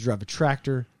never got to drive a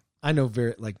tractor. I know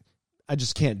I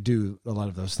just can't do a lot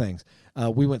of those things.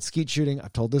 We went skeet shooting.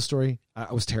 I've told this story.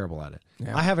 I was terrible at it.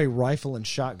 Yeah. I have a rifle and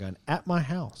shotgun at my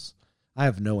house. I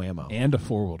have no ammo. And a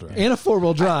 4-wheel drive. And a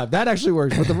 4-wheel drive. That actually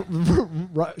works. But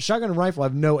the shotgun and rifle I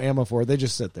have no ammo for. They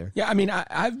just sit there. Yeah, I mean,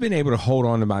 I've been able to hold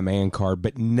on to my man card,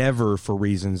 but never for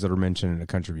reasons that are mentioned in a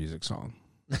country music song.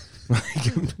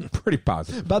 Like, I'm pretty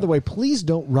positive. By the way, please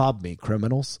don't rob me,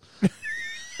 criminals.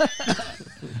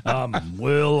 I'm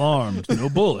well armed. No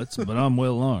bullets, but I'm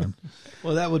well armed.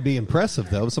 Well, that would be impressive,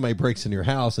 though. If somebody breaks in your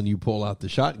house and you pull out the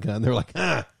shotgun, they're like,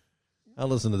 I'll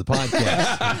listen to the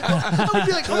podcast. I would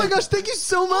be like, oh my gosh, thank you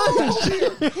so much.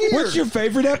 Here. What's your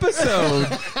favorite episode?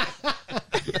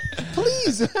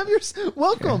 Please have your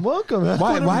welcome.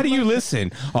 Why do you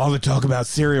listen? All the talk about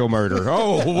serial murder.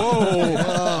 Oh,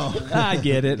 whoa. I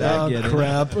get it. I get it.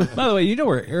 crap? By the way, you know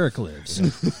where Eric lives.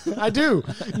 I do.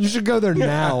 You should go there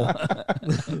now.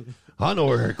 I know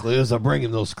where Eric lives. I bring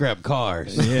him those scrap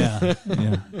cars. Yeah.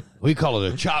 We call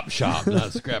it a chop shop, not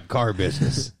a scrap car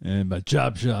business. And by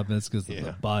chop shop, that's because of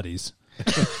the bodies.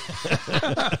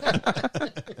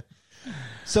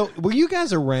 So, were you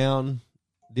guys around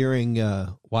during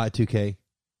Y2K?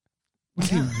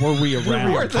 Were we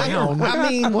around? I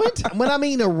mean, what? When I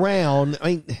mean around, I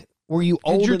mean, were you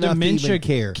old your enough to dementia even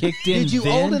care? kicked in Did you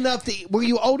then? Were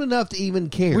you old enough to even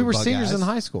care? We were Bug seniors Eyes? in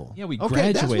high school. Yeah, we Okay,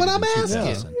 graduated. that's what I'm in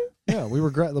asking. 2000. Yeah, we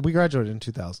graduated in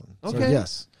 2000. So, Okay.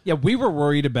 yes. Yeah, we were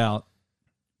worried about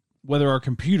whether our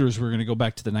computers were going to go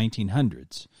back to the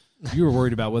 1900s. You were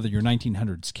worried about whether your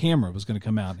 1900s camera was going to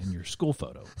come out in your school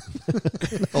photo.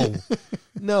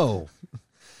 No.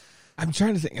 I'm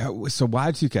trying to think. So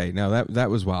Y2K, no, that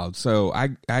was wild. So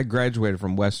I graduated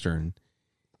from Western,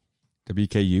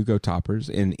 WKU, go Toppers,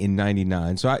 in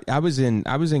 99. So I was in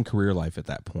career life at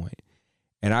that point.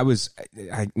 And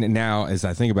now as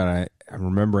I think about it, I'm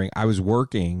remembering I was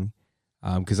working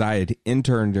because I had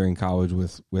interned during college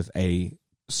with a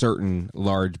certain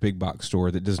large big box store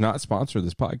that does not sponsor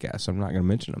this podcast, so I'm not going to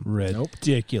mention them.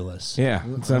 Ridiculous. Yeah,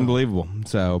 it's unbelievable.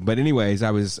 So, but anyways,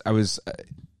 I was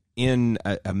in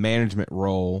a management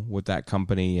role with that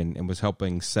company and was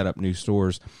helping set up new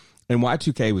stores. And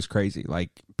Y2K was crazy.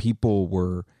 Like, people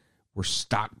were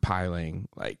stockpiling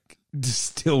like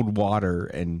distilled water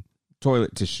and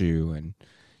toilet tissue and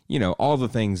all the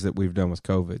things that we've done with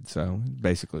COVID. So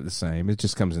basically the same. It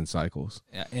just comes in cycles.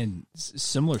 And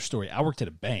similar story. I worked at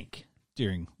a bank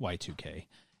during Y2K,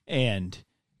 and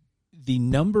the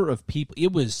number of people,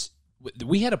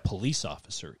 we had a police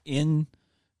officer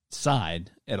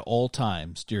inside at all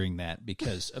times during that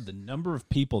because of the number of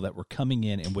people that were coming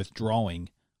in and withdrawing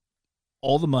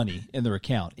all the money in their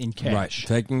account in cash. Right.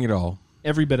 Taking it all.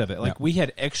 Every bit of it. Like, Yeah. we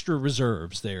had extra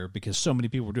reserves there because so many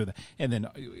people were doing that. And then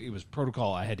it was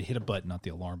protocol. I had to hit a button, not the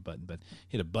alarm button, but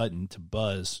hit a button to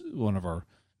buzz one of our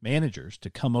managers to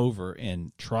come over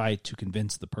and try to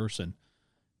convince the person,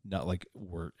 not like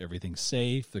everything's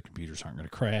safe, the computers aren't going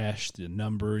to crash, the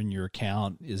number in your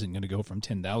account isn't going to go from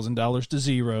 $10,000 to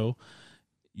zero.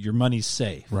 Your money's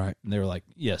safe. Right. And they were like,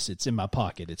 yes, it's in my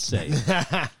pocket. It's safe.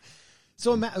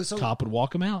 So Cop would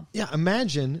walk them out. yeah,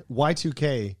 imagine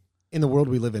Y2K in the world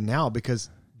we live in now, because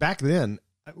back then,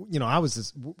 I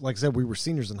was like I said, we were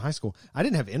seniors in high school. I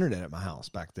didn't have internet at my house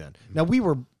back then. Now, we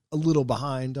were a little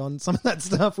behind on some of that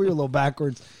stuff. We were a little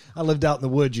backwards. I lived out in the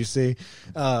woods, you see.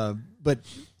 But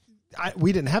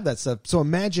we didn't have that stuff. So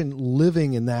imagine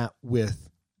living in that with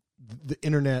the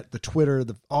internet, the Twitter,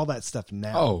 all that stuff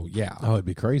now. Oh, yeah. Oh, it'd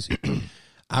be crazy.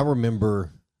 I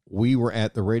remember we were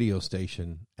at the radio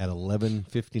station at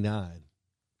 11:59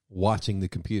 watching the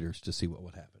computers to see what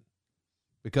would happen.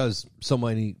 because so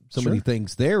many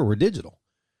things there were digital.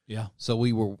 Yeah. So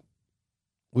we weren't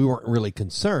really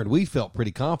concerned. We felt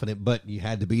pretty confident, but you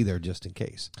had to be there just in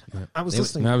case. I was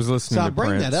listening. I was listening So I to bring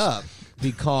Prince. that up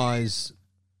because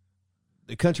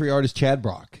the country artist Chad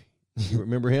Brock, you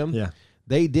remember him? Yeah.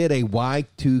 They did a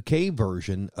Y2K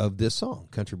version of this song,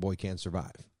 Country Boy Can't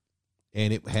Survive.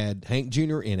 And it had Hank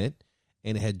Jr. in it,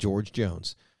 and it had George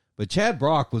Jones. But Chad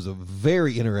Brock was a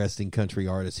very interesting country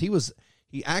artist.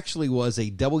 He actually was a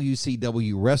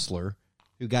WCW wrestler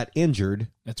who got injured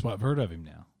That's what I've heard of him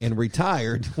now. and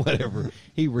retired, whatever.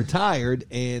 He retired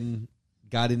and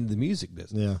got into the music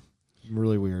business. Yeah.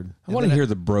 Really weird. I want to hear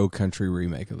the bro country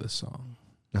remake of this song.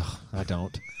 I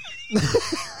don't.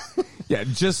 Yeah,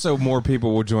 just so more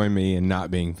people will join me in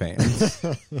not being fans.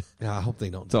 Yeah, I hope they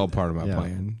don't. It's all part of my Yeah.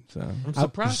 plan. So I'm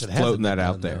surprised just it hasn't floating been that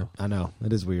out done, there though. I know.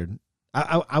 It is weird.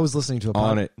 I was listening to a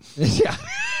on it. Yeah.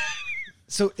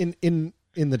 So in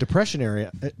the depression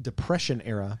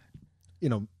era, you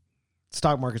know,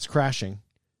 stock market's crashing.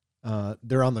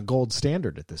 They're on the gold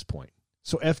standard at this point.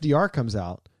 So FDR comes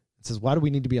out and says, "Why do we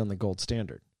need to be on the gold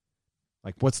standard?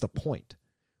 Like, what's the point?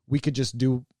 We could just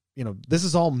do, you know, this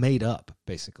is all made up,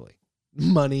 basically.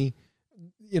 Money,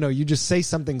 you know, you just say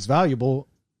something's valuable."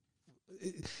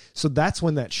 So that's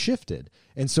when that shifted.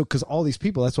 And so, because all these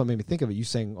people, that's what made me think of it. You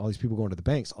saying all these people going to the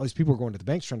banks, all these people are going to the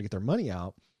banks trying to get their money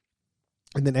out.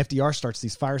 And then FDR starts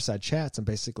these fireside chats and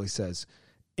basically says,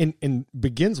 and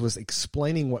begins with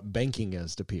explaining what banking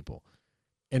is to people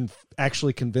and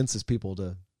actually convinces people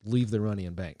to leave their money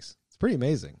in banks. It's pretty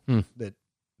amazing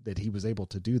that he was able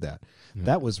to do that.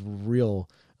 That was real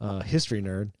history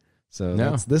nerd. So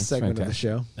No, that's this that's segment fantastic.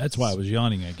 of the show. That's why I was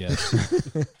yawning, I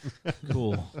guess.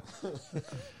 Cool.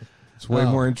 It's way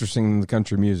more interesting than the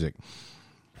country music.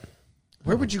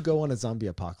 Where would you go on a zombie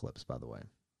apocalypse, by the way?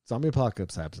 Zombie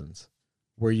apocalypse happens.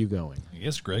 Where are you going? I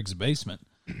guess Greg's basement.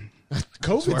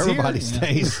 COVID's Where everybody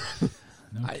stays.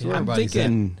 No I- kidding. I'm Everybody's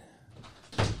thinking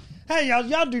Hey,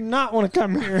 y'all do not want to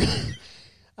come here.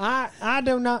 I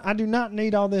do not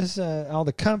need all this all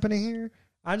the company here.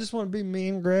 I just want to be me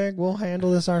and Greg. We'll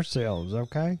handle this ourselves,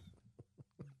 okay?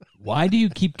 Why do you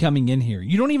keep coming in here?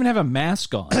 You don't even have a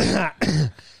mask on.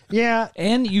 Yeah,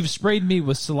 And you've sprayed me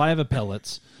with saliva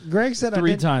pellets. Greg said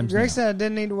Three I didn't, times Greg now. said I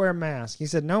didn't need to wear a mask. He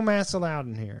said no masks allowed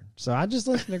in here. So I just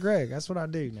listen to Greg. That's what I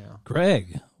do now.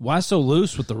 Greg, why so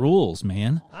loose with the rules,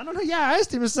 man? I don't know. Yeah, I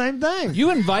asked him the same thing.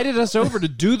 You invited us over to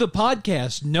do the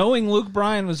podcast knowing Luke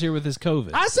Bryan was here with his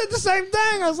COVID. I said the same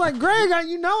thing. I was like, Greg,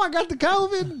 you know I got the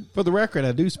COVID. For the record,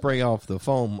 I do spray off the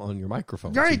foam on your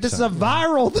microphone. Great, this is a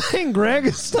viral thing, Greg.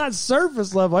 It's not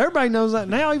surface level. Everybody knows that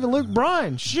now, even Luke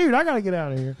Bryan. Shoot, I got to get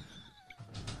out of here.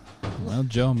 Well,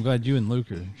 Joe, I'm glad you and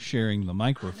Luke are sharing the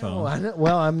microphone.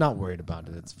 Well, I'm not worried about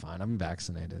it. It's fine. I'm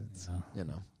vaccinated. It's, you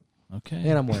know, Okay.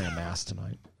 and I'm wearing a mask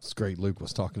tonight. It's great. Luke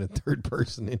was talking in third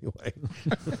person anyway.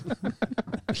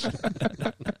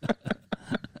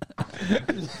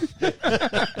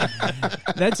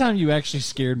 That time you actually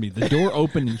scared me. The door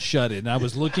opened and shut it, and I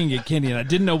was looking at Kenny, and I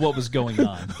didn't know what was going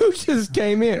on. who just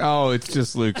came in. Oh, it's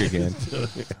just Luke again.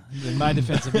 In my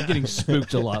defense, I've been getting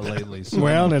spooked a lot lately. So.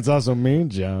 Well, and it's also me,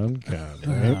 John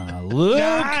Conway. Luke.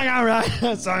 All right.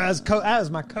 Sorry, that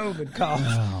was my COVID cough.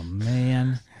 Oh,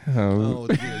 man. Oh,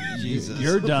 dear Jesus.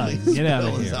 You're done. Please Get out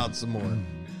of fill us here. out some more.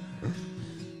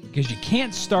 Because you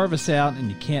can't starve us out and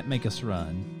you can't make us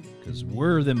run. Because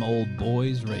we're them old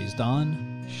boys raised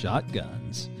on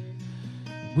shotguns.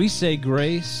 We say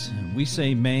grace and we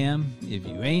say ma'am. If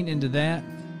you ain't into that,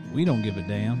 we don't give a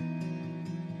damn.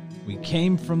 We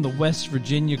came from the West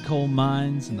Virginia coal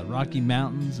mines and the Rocky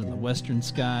Mountains and the western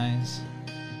skies.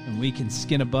 And we can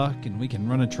skin a buck and we can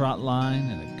run a trot line,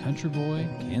 and a country boy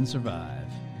can survive.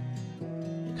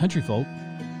 Country folk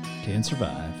can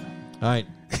survive. All right.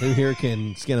 Who here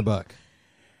can skin a buck?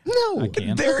 I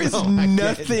can. There is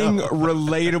nothing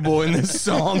relatable in this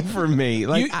song for me.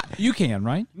 Like You can,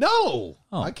 right? No.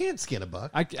 Oh. I can't skin a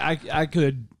buck. I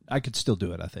could still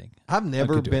do it, I think. I've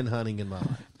never could do been hunting in my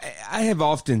life. I have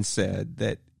often said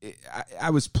that I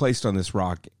was placed on this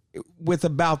rock with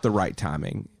about the right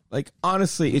timing. Like,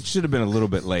 honestly, it should have been a little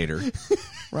bit later,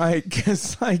 right?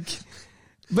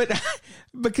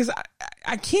 Because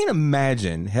I can't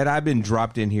imagine had I been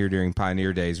dropped in here during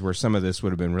Pioneer days where some of this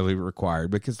would have been really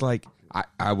required. Because like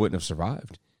I wouldn't have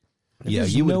survived. Yeah,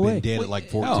 There's you would no have been way. dead at like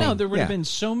 14. No, there would have Yeah. been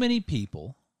so many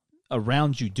people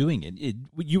around you doing it.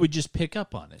 You would just pick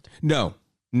up on it. No,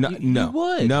 You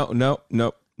would.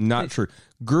 no, not true.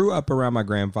 Grew up around my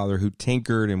grandfather who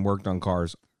tinkered and worked on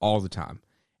cars all the time.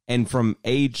 And from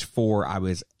age 4, I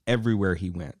was everywhere he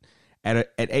went. At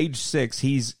age 6,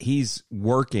 he's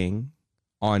working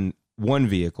on one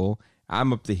vehicle.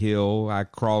 I'm up the hill. I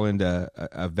crawl into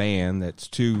a van that's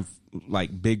too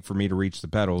big for me to reach the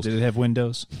pedals. Did it have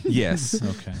windows? Yes.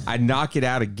 Okay. I knock it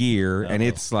out of gear, and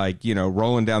it's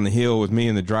rolling down the hill with me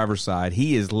in the driver's side.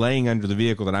 He is laying under the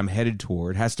vehicle that I'm headed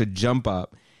toward, has to jump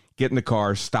up, get in the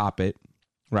car, stop it,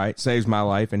 right? Saves my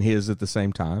life and his at the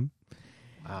same time.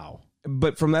 Wow.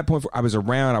 But from that point, I was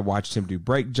around. I watched him do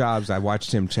brake jobs. I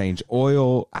watched him change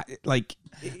oil.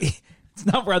 It's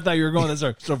not where I thought you were going.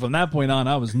 So from that point on,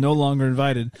 I was no longer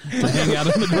invited to hang out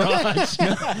in the garage.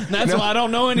 That's why I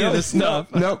don't know any of this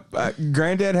stuff. Nope.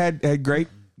 Granddad had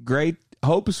great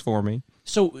hopes for me.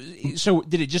 So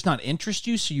did it just not interest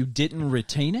you? So you didn't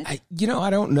retain it? I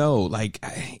don't know.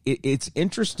 It's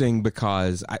interesting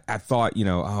because I thought,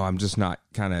 I'm just not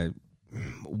kind of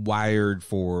wired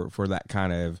for that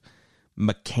kind of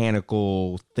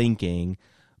mechanical thinking.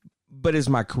 But as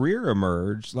my career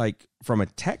emerged, from a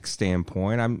tech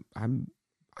standpoint,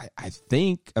 I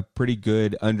think a pretty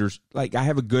good I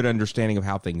have a good understanding of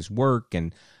how things work,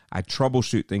 and I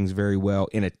troubleshoot things very well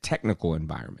in a technical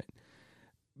environment.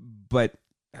 But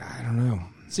I don't know.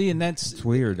 See, and it's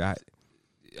weird.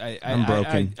 I'm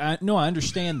broken. I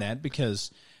understand that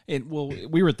because we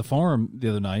were at the farm the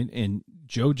other night, and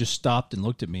Joe just stopped and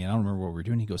looked at me, and I don't remember what we were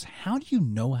doing. He goes, "How do you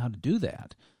know how to do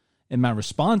that?" And my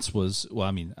response was, well,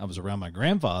 I was around my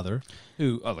grandfather,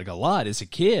 who, a lot as a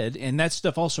kid, and that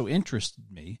stuff also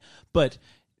interested me. But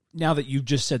now that you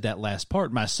just said that last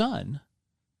part, my son,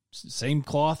 same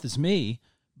cloth as me,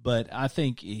 but I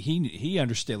think he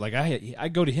understood. I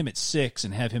go to him at 6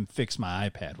 and have him fix my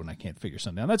iPad when I can't figure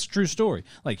something out. That's a true story.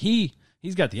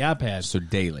 He's got the iPad So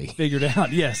daily. figured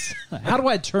out. Yes. How do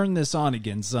I turn this on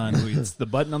again, son? It's the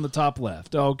button on the top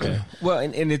left. Okay. Well,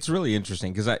 and it's really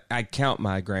interesting because I count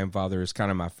my grandfather as kind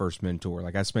of my first mentor.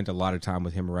 I spent a lot of time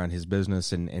with him around his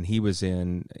business, and he was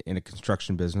in a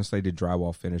construction business. They did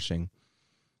drywall finishing.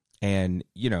 And,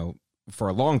 for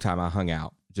a long time I hung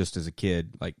out just as a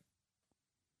kid.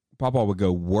 Papa would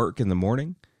go work in the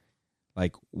morning,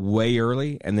 way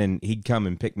early, and then he'd come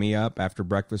and pick me up after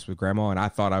breakfast with Grandma, and I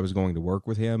thought I was going to work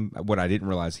with him. What I didn't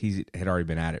realize, he had already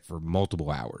been at it for multiple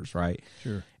hours, right?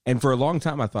 Sure. And for a long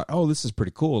time, I thought, oh, this is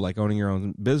pretty cool. Owning your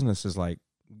own business is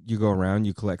you go around,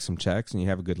 you collect some checks, and you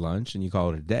have a good lunch, and you call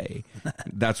it a day.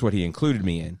 That's what he included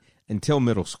me in until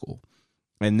middle school.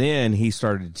 And then he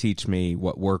started to teach me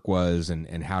what work was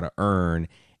and how to earn,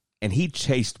 and he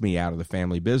chased me out of the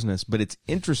family business. But it's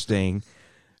interesting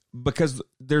because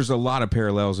there's a lot of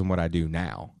parallels in what I do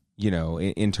now,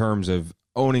 in terms of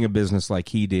owning a business like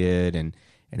he did and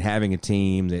having a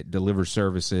team that delivers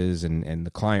services and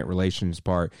the client relations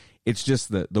part. It's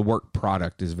just the work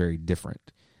product is very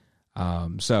different.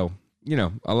 So,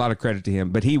 a lot of credit to him,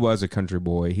 but he was a country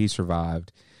boy. He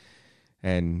survived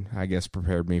and I guess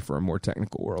prepared me for a more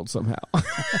technical world somehow.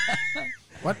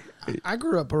 What? I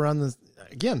grew up around this,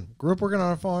 grew up working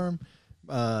on a farm.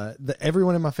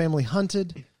 Everyone in my family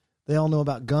hunted. They all know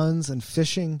about guns and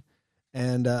fishing.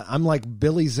 And I'm like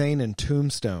Billy Zane in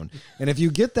Tombstone. And if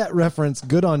you get that reference,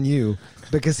 good on you,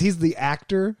 because he's the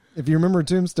actor. If you remember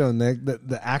Tombstone,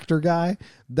 the actor guy,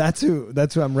 that's who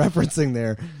I'm referencing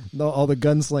there. All the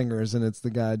gunslingers, and it's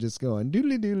the guy just going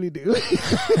doodly doodly doo.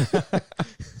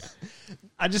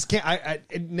 I just can't.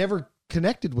 It never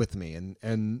connected with me,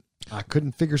 and I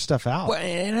couldn't figure stuff out. Well,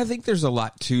 and I think there's a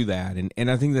lot to that, and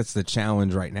I think that's the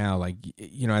challenge right now. I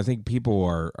think people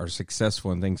are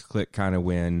successful and things click kind of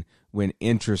when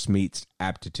interest meets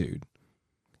aptitude,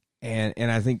 and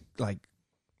I think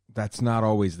that's not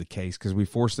always the case because we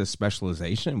force this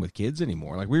specialization with kids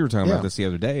anymore. We were talking about this the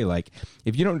other day.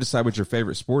 If you don't decide what your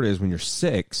favorite sport is when you're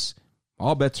 6,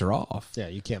 all bets are off. Yeah,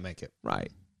 you can't make it.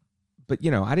 Right. But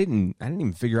I didn't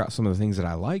even figure out some of the things that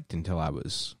I liked until I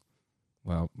was,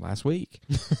 last week.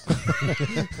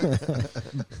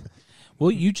 Well,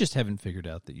 you just haven't figured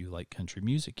out that you like country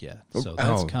music yet, so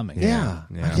that's coming. Yeah.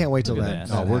 I can't wait till Look that. at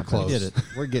that. We're happens. close. Get it.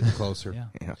 We're getting closer.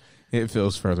 Yeah. It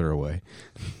feels further away.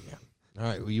 All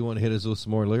right. Well, you want to hit us with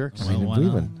some more lyrics? Well, why we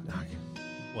not? even-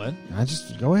 What? I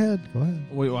just go ahead.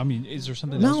 Wait, is there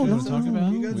something No, else we no, want to talk no,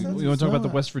 about? you got We something? want to talk about the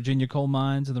No. West Virginia coal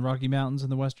mines and the Rocky Mountains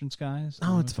and the Western skies?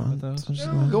 No, it's Talk fine. about those?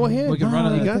 Go ahead. We can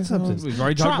run You it. got something. We've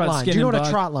already Trot talked about line. skin Do you know and what a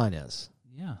buck. trot line is?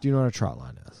 Yeah. Do you know what a trot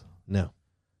line is? No.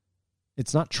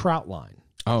 It's not trout line.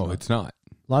 Oh, it's not.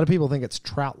 A lot of people think it's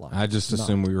trout line. I just It's not.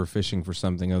 assumed we were fishing for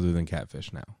something other than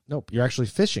catfish now. Nope, you're actually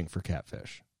fishing for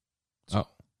catfish. Oh.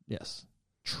 Yes.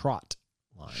 Trot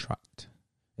line. Trot.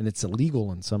 And it's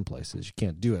illegal in some places. You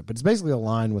can't do it. But it's basically a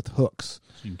line with hooks.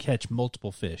 So you can catch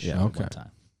multiple fish Yeah, at okay. one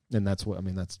time. And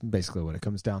that's basically what it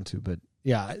comes down to. But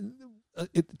yeah,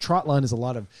 trot line is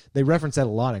they reference that a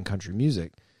lot in country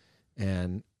music.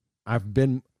 And I've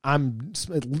been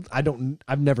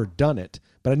I've never done it,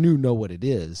 but I know what it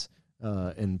is.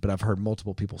 But I've heard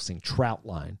multiple people sing trout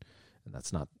line, and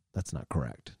that's not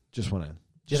correct. Just want to.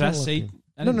 Did I say?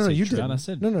 I No, didn't say you trout. didn't. I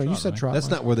said no. You trout said line. trout. That's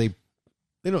line. not where they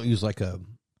don't use like a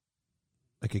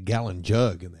gallon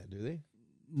jug in that, do they?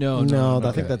 No,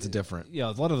 I think that's different. Yeah,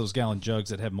 a lot of those gallon jugs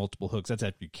that have multiple hooks. That's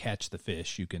after you catch the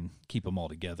fish. You can keep them all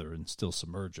together and still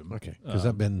submerge them. Okay, because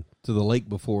I've been to the lake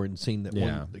before and seen that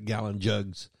Yeah. one the gallon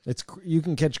jugs. You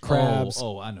can catch crabs,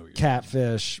 Oh, I know what you're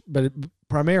catfish, but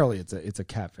primarily it's a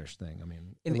catfish thing. I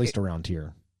mean, And at least around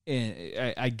here. And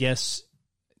I guess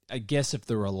if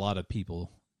there were a lot of people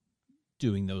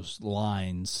doing those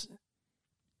lines,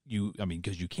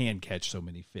 because you can catch so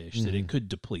many fish that it could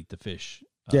deplete the fish.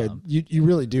 Yeah, you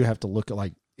really do have to look at,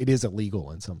 like, it is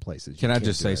illegal in some places. Can You I can't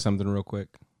just do say it. something real quick?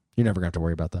 You're never going to have to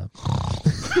worry about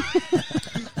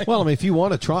that. Well, I mean, if you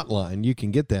want a trot line, you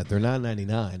can get that. They're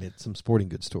 $9.99 at some sporting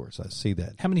goods stores. I see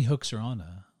that. How many hooks are on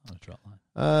a trot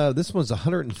line? This one's a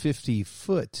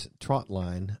 150-foot trot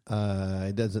line.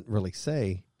 It doesn't really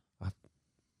say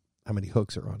how many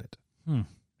hooks are on it.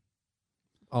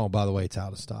 Oh, by the way, it's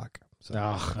out of stock. So.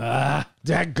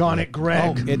 Daggone it,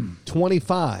 Greg. At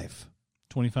 25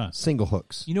 25. single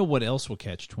hooks. You know what else will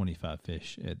catch 25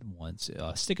 fish at once?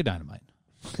 A stick of dynamite.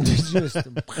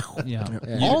 Yeah.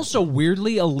 Also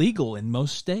weirdly illegal in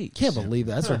most states. Can't believe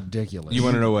that. That's ridiculous. You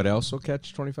want to know what else will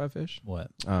catch 25 fish? What?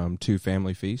 2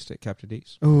 family feast at Captain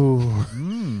D's. Ooh,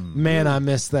 man, I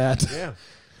missed that. Yeah.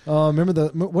 Remember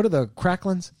what are the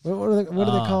cracklins? What are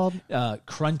they called?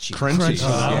 Crunchy. Crunchies.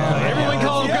 Everyone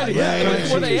called them crunchy.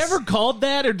 Yeah. Were they ever called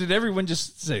that, or did everyone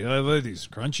just say, "Oh, these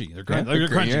crunchy"? They're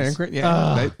crunchies.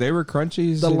 Yeah, they were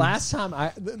crunchies. The and- last time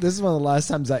this is one of the last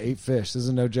times I ate fish. This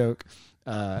is no joke.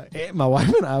 My wife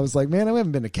and I was like, man, we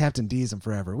haven't been to Captain D's in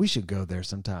forever. We should go there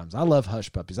sometimes. I love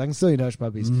hush puppies. I can still eat hush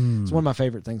puppies. It's one of my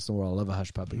favorite things in the world. I love a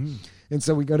hush puppy. And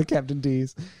so we go to Captain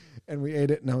D's and we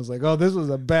ate it, and I was like, oh, this was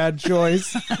a bad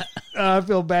choice. I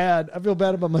feel bad. I feel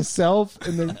bad about myself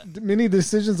and the many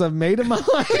decisions I've made in my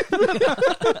life.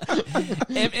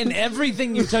 And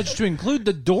everything you touch, to include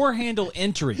the door handle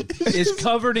entry, is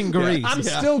covered in grease. I'm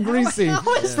still greasy.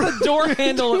 How is the door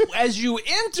handle as you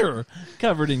enter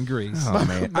covered in grease? Oh,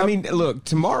 man. I mean, look,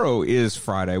 tomorrow is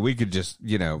Friday. We could just,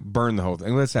 burn the whole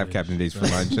thing. Let's have Captain D's for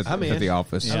lunch at the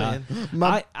office. Yeah.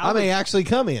 I may actually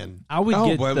come in. I would Oh,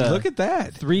 get well, the look at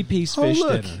that. 3-piece Oh, fish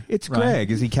look. dinner. It's right?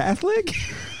 Greg. Is he Catholic?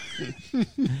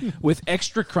 With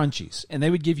extra crunchies, and they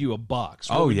would give you a box.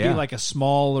 Oh, It would yeah. be like a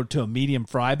small or to a medium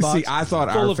fry box. See, I thought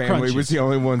full our of family crunchies. was the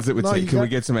only ones that would say, can we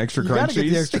get some extra You got to get the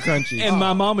crunchies? extra crunchies. And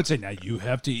my mom would say, "Now you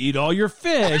have to eat all your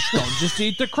fish. Don't just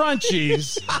eat the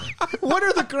crunchies." What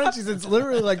are the crunchies? It's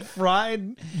literally like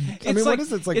fried. What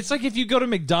is it? It's like if you go to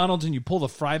McDonald's and you pull the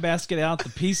fry basket out, the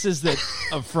pieces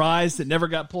of fries that never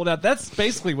got pulled out. That's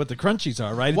basically what the crunchies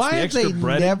are, right? It's Why the have extra they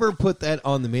bread. never put that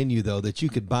on the menu, though, that you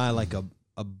could buy like a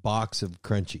box of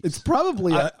crunchies? It's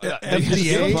probably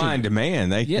FDA. Supply and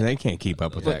demand. They can't keep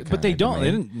up with that. But they kind of don't.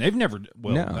 demand. They've never.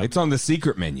 Well, No, it's on the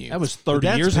secret menu. that was But 30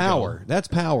 that's years power. ago. That's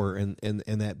power in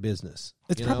that business.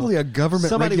 It's You probably know? a government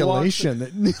Somebody regulation.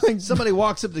 That, Somebody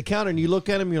walks up to the counter and you look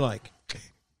at him, you're like,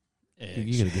 you're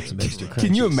going to get some extra crunchies.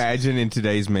 Can you imagine in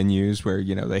today's menus where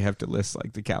they have to list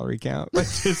like the calorie count, like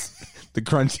just the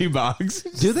crunchy box?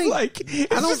 Do they? Like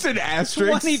it's just an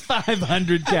asterisk.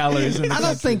 2,500 calories. In the I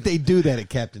don't think they do that at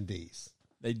Captain D's.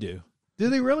 they do.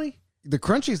 Do they really? the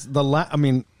crunchies,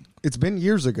 it's been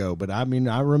years ago, but I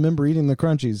remember eating the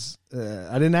crunchies.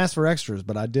 I didn't ask for extras,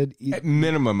 but I did eat. At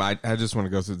minimum, I just want to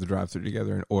go through the drive-thru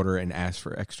together and order and ask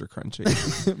for extra crunchy.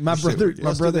 My brother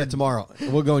Let's do that tomorrow.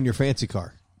 We'll go in your fancy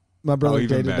car. My brother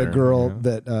even dated better, a girl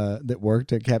yeah. that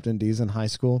worked at Captain D's in high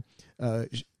school.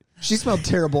 She smelled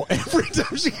terrible every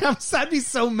time she came. I'd be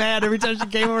so mad every time she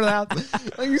came over to the house.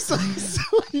 Like,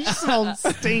 you smell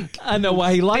stink. I know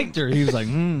why he liked her. He was like,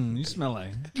 you smell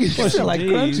like. You smell like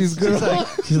crunchies, girl.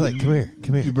 She's like, come here.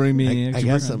 You bring me I extra got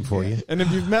crunch. something for you. And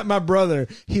if you've met my brother,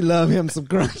 he love him some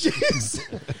crunchies.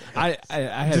 I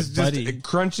had just a buddy.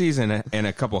 crunchies and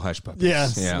a couple hush puppies.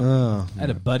 Yes. Yeah. Oh. I had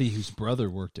a buddy whose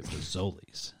brother worked at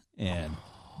Fazoli's, and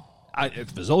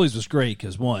Fazoli's was great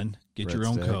because one, get your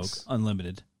own Coke, Breadsticks.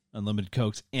 unlimited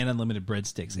Cokes, and unlimited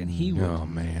breadsticks, and he would Oh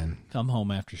man. come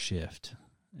home after shift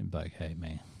and be like, "Hey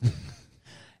man,"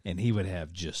 and he would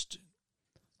have just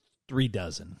 3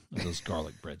 dozen of those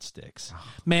garlic breadsticks.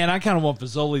 Man, I kind of want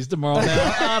Fazoli's tomorrow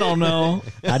now. I don't know.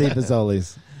 I'd eat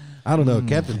Fazoli's. I don't know.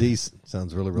 Captain D's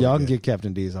sounds really, really Y'all good. can get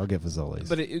Captain D's. I'll get Fazoli's.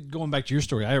 But going back to your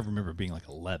story, I remember being like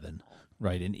 11,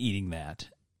 right, and eating that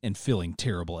and feeling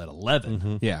terrible at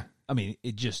 11. Yeah. I mean,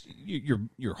 it just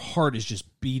your heart is just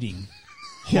beating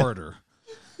harder.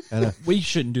 We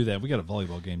shouldn't do that. We got a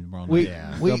volleyball game tomorrow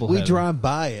night. We Doubleheader. drive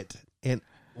by it, and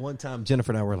one time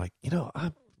Jennifer and I were like,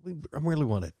 I really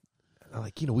want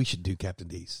to, we should do Captain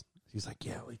D's. She's like,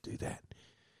 yeah, we do that.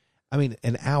 I mean,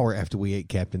 an hour after we ate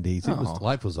Captain D's,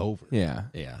 life was over. Yeah.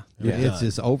 It's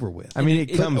just over with. I mean,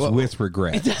 it comes with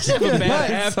regret. It does have a bad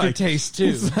aftertaste too.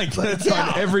 It's like that's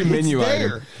on every menu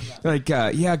item. Like,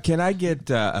 can I get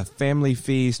a family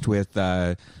feast with,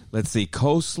 let's see,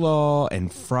 coleslaw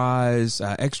and fries,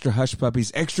 extra hush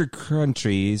puppies, extra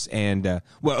crunchies, and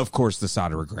of course, the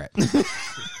side of regret.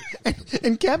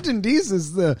 And Captain D's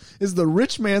is the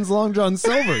rich man's Long John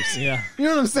Silver's. Yeah. You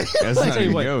know what I'm saying? That's I'll not tell you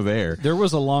even what, go there. There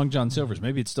was a Long John Silver's.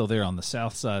 Maybe it's still there on the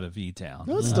south side of E-Town.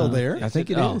 No, it's still there. I think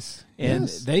it is. And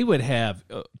Yes. they would have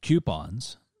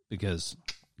coupons because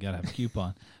you got to have a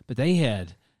coupon. But they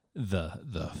had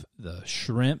the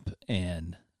shrimp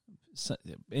and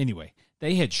anyway,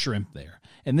 they had shrimp there.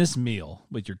 And this meal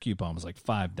with your coupon was like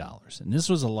 $5. And this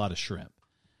was a lot of shrimp.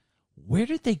 Where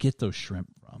did they get those shrimp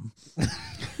from?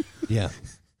 Yeah.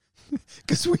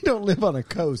 Because we don't live on a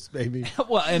coast, baby.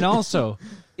 Well, and also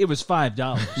it was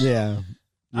 $5. Yeah.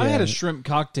 I had a shrimp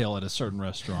cocktail at a certain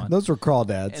restaurant. Those were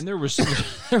crawdads. And there was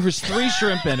 3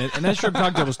 shrimp in it, and that shrimp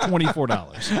cocktail was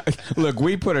 $24. Look,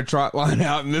 we put a trot line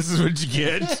out, and this is what you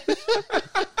get.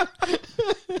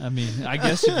 I mean, I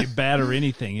guess if you batter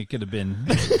anything, it could have been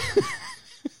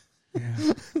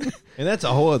And that's a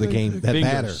whole other game, that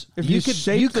Fingers. batter. If you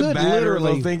shake the batter,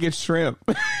 they'll think it's shrimp.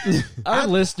 Our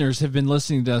listeners have been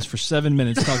listening to us for 7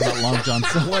 minutes talking about Long John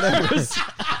Silver's.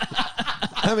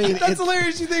 I mean, That's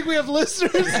hilarious. You think we have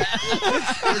listeners?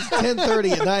 it's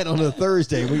 10:30 at night on a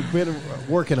Thursday. We've been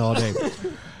working all day.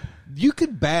 You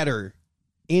could batter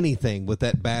anything with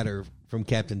that batter from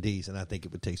Captain D's, and I think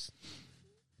it would taste.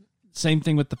 Same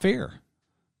thing with the fair.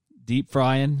 Deep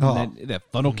frying, that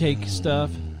funnel cake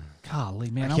stuff. Golly,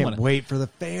 man, I can't wait for the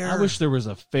fair. I wish there was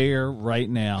a fair right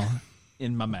now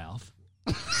in my mouth.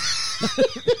 Because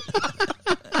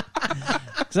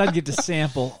I'd get to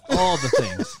sample all the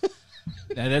things.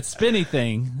 Now, that spinny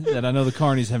thing that I know the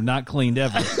carnies have not cleaned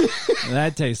ever,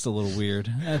 that tastes a little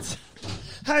weird. That's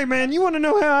Hey, man, you want to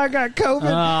know how I got COVID?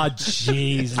 oh,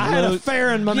 jeez. I had a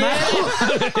fair in my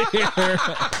mouth.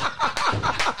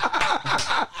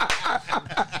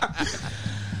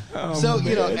 So,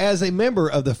 as a member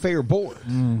of the fair board,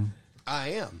 I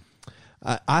am.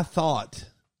 I thought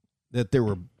that there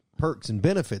were perks and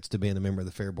benefits to being a member of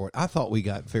the fair board. I thought we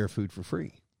got fair food for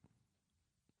free.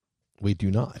 We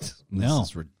do not. No. This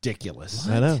is ridiculous.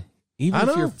 I know. Even I if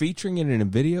know. you're featuring it in a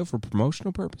video for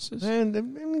promotional purposes? And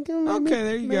Okay,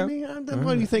 there you go.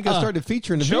 Why do you think I started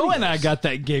featuring the Joe videos? and I got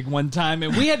that gig one time,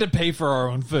 and we had to pay for our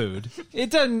own food.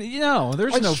 It doesn't,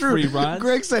 there's no free rides.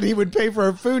 Greg said he would pay for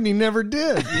our food, and he never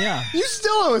did. Yeah. You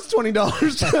still owe us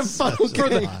 $20 to have funnel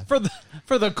cake.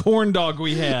 For the corn dog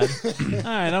we had. All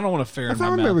right, I don't want to fair in If my I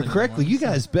mouth remember anymore. correctly, you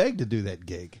guys begged to do that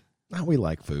gig. We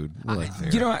like food. We like fair.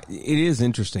 It is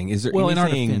interesting. Is there Well, in our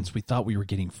anything... defense, we thought we were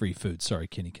getting free food. Sorry,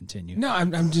 Kenny, continue. No,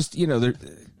 I'm just,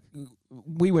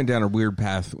 we went down a weird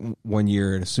path one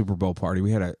year at a Super Bowl party.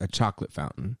 We had a chocolate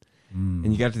fountain.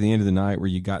 And you got to the end of the night where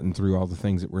you gotten through all the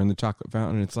things that were in the chocolate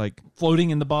fountain. And it's like,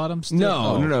 Floating in the bottom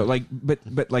still? no. Like,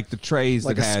 but like the trays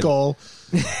like that a had skull.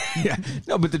 yeah,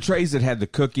 no, but the trays that had the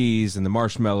cookies and the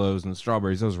marshmallows and the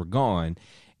strawberries, those were gone.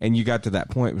 And you got to that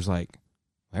point, it was like,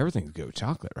 everything's good with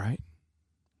chocolate, right?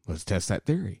 Let's test that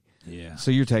theory. Yeah.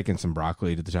 So you're taking some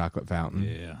broccoli to the chocolate fountain.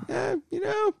 Yeah.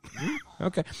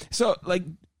 Okay. So, like,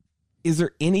 is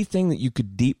there anything that you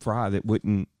could deep fry that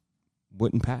wouldn't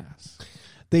pass?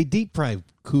 They deep fry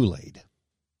Kool-Aid,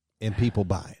 and people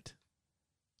buy it.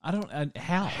 I don't.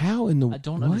 How? How in the I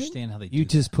don't what? understand how they do You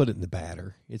that. just put it in the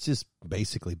batter. It's just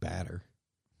basically batter.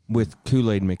 With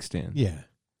Kool-Aid mixed in? Yeah.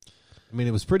 I mean,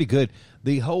 it was pretty good.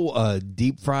 The whole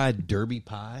deep fried Derby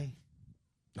pie.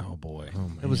 Oh, boy.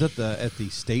 It was at the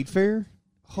state fair.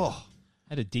 Oh,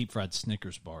 I had a deep fried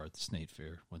Snickers bar at the State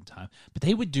Fair one time. But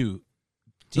they would do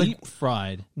deep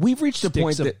fried We've reached a sticks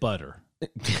point of that... butter.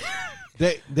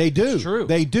 they do. It's true.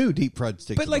 They do deep fried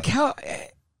sticks. But of like butter. how...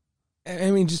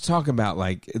 I mean, just talk about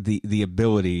like the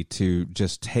ability to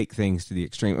just take things to the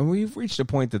extreme. And we've reached a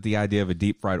point that the idea of a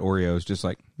deep fried Oreo is just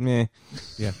like, meh.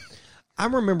 Yeah. I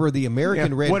remember the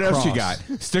American Red what Cross. else you got?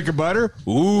 Stick of butter?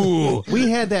 Ooh. We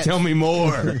had that. Tell me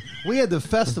more. We had the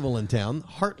festival in town,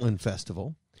 Heartland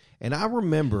Festival. And I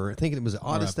remember thinking it was the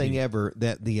oddest thing ever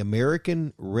that the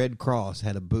American Red Cross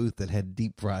had a booth that had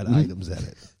deep fried items in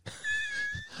it.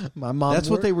 My mom. That's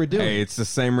what they were doing. Hey, it's the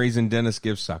same reason Dennis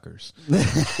gives suckers.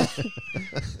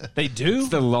 They do? It's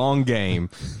the long game.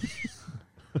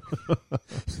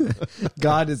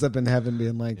 God is up in heaven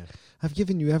being like, I've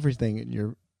given you everything,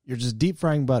 and You're just deep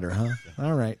frying butter, huh?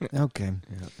 All right. Okay.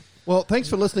 Well, thanks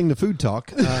for listening to Food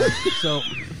Talk. So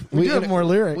We do have more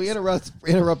lyrics. We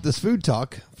interrupt this Food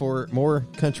Talk for more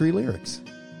country lyrics.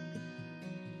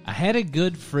 I had a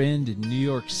good friend in New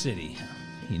York City.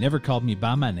 He never called me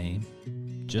by my name,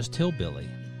 just Hillbilly.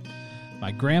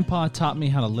 My grandpa taught me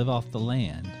how to live off the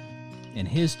land, and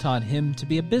his taught him to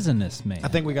be a businessman. I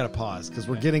think we got to pause because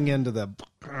we're getting into the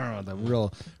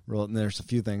real. And there's a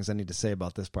few things I need to say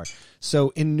about this part.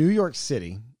 So in New York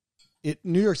City,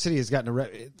 New York City has gotten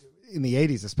in the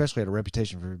 80s, especially, had a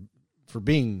reputation for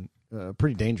being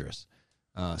pretty dangerous.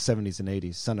 70s and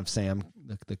 80s, Son of Sam,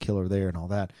 the killer there, and all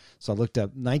that. So I looked up.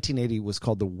 1980 was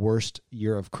called the worst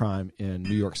year of crime in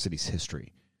New York City's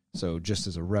history. So just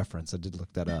as a reference, I did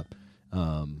look that up.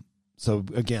 So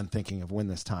again, thinking of when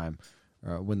this song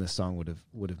would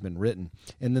have been written,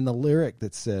 and then the lyric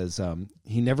that says,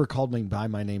 "He never called me by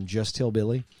my name, just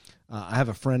Hillbilly." I have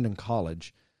a friend in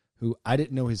college who I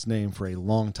didn't know his name for a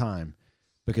long time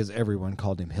because everyone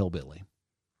called him Hillbilly.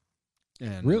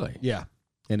 And Really? Yeah,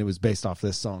 and it was based off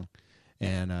this song,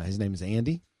 and his name is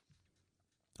Andy,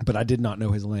 but I did not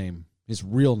know his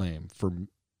real name, for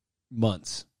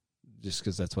months, just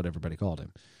because that's what everybody called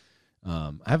him.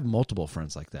 I have multiple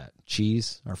friends like that.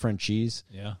 Cheese, our friend Cheese.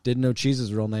 Yeah. Didn't know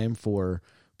Cheese's real name for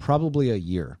probably a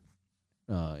year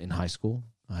in high school.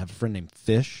 I have a friend named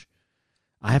Fish.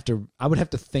 I would have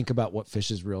to think about what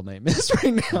Fish's real name is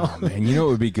right now. Oh, man, you know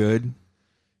what would be good?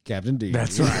 Captain D.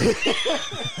 That's right.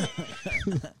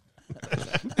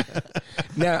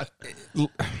 Now,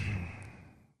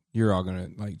 you're all gonna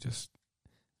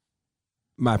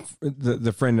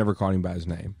the friend never called him by his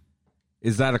name.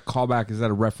 Is that a callback? Is that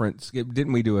a reference?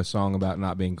 Didn't we do a song about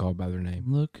not being called by their name?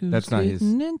 Look who's That's not his.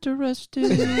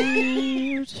 interested.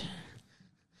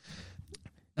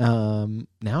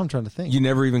 Now I'm trying to think. You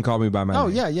never even called me by my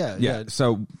name. Yeah.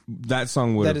 So that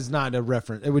song would. That is not a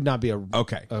reference. It would not be a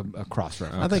cross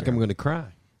reference. I think I'm going to cry.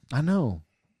 I know.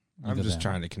 I'm Look at just that.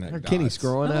 trying to connect. Kenny's dots.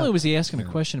 growing Not up. only was he asking a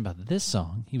question about this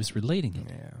song, he was relating it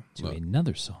to Look.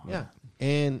 another song. Yeah,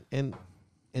 and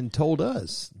told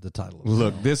us the title. Of the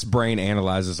Look, song. this brain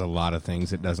analyzes a lot of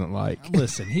things it doesn't like.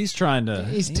 Listen, he's trying to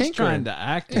tinkering. trying to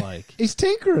act like. He's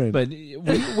tinkering. But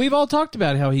we've all talked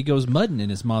about how he goes mudding in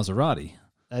his Maserati.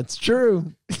 That's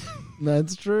true.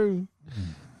 That's true.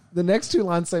 The next two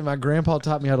lines say, "My grandpa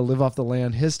taught me how to live off the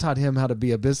land. His taught him how to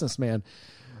be a businessman."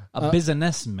 A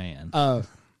businessman.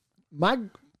 My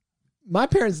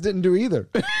parents didn't do either.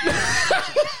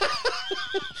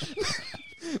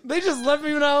 They just left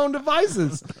me with my own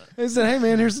devices. They said, "Hey,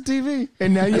 man, here's the TV."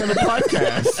 And now you have a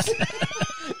podcast.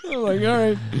 I'm like, all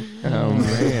right. Oh,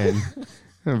 man.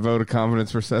 A vote of confidence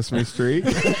for Sesame Street.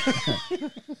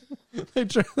 They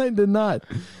did not.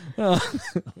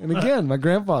 And again, my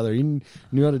grandfather, he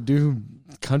knew how to do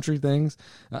country things.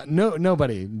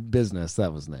 Nobody business.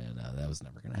 That was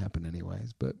never going to happen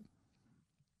anyways. But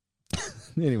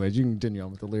anyways, you can continue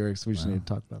on with the lyrics. We just need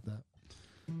to talk about that.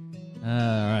 All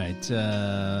right.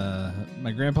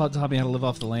 My grandpa taught me how to live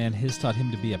off the land. His taught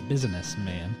him to be a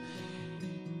businessman.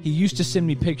 He used to send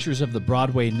me pictures of the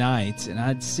Broadway nights, and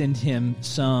I'd send him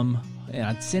some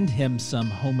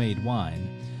homemade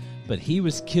wine. But he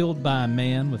was killed by a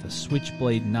man with a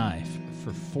switchblade knife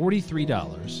for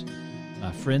 $43.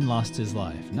 My friend lost his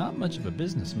life. Not much of a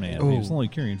businessman. But he was only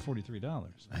carrying $43.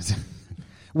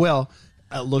 Well,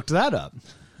 I looked that up.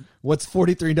 What's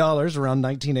 $43 around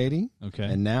 1980? Okay.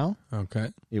 And now,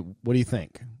 Okay. what do you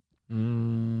think?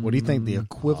 What do you think the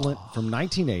equivalent from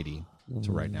 1980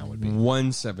 to right now would be?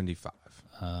 175.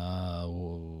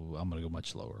 I'm going to go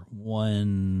much lower.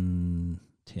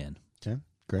 110. Okay,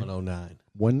 great. 109.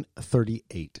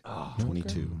 138.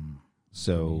 22.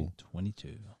 So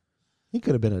 22. he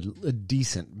could have been a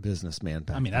decent businessman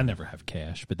back I mean, I then. never have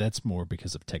cash, but that's more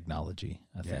because of technology,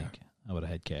 I think. I would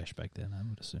have had cash back then, I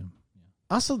would assume.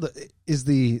 Also,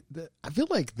 I feel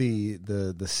like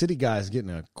the city guy is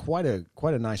getting quite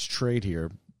a nice trade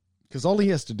here, because all he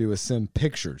has to do is send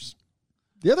pictures.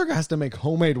 The other guy has to make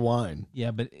homemade wine.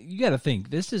 Yeah, but you got to think,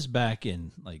 this is back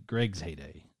in like Greg's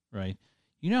heyday, right?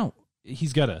 You know,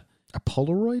 he's got to A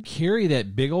Polaroid? carry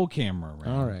that big old camera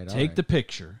around, All right, all take right. the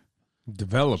picture,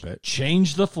 Develop it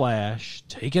change the flash,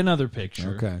 take another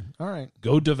picture, Okay. All right.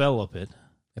 go develop it.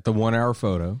 at the 1 hour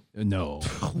photo. No,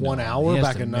 1 no, hour he has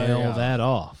back to in mail yeah. that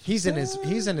off. He's in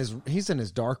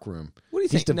his dark room. What do you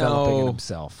He's think? developing it No.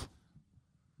 himself.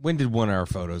 When did 1 hour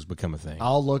photos become a thing?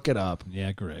 I'll look it up.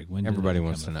 Yeah, Greg. When did Everybody it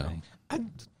wants become to a know. thing?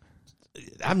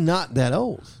 I'm not that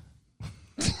old.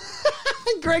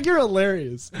 Greg, you're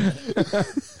hilarious.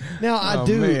 Now I Oh,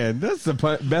 do. man, that's the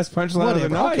best punchline of the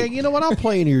Whatever. night. Okay, you know what? I'll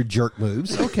play into your jerk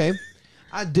moves. Okay.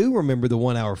 I do remember the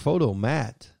 1 hour photo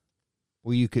mat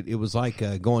where it was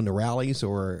like going to rallies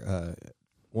or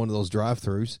one of those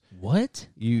drive-throughs. What?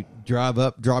 You drive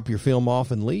up, drop your film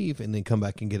off, and leave, and then come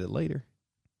back and get it later.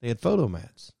 They had photo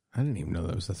mats. I didn't even know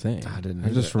that was the thing. I didn't. I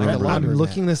just either. remember. I'm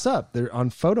looking this up. They're on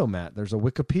Photomat. There's a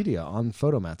Wikipedia on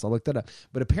Photomats. I'll look that up.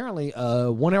 But apparently,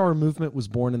 1 hour movement was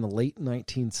born in the late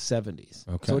 1970s.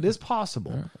 Okay. So it is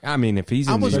possible. I mean, if he's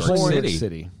in New York Born in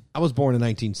City, I was born in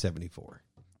 1974,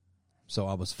 so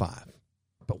I was 5.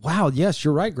 But wow, yes,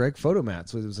 you're right, Greg.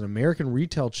 Photomats. It was an American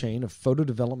retail chain of photo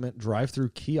development drive-through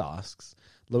kiosks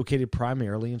located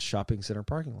primarily in shopping center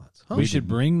parking lots. Huh. We should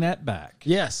bring that back.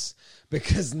 Yes,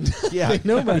 because Yeah,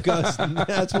 because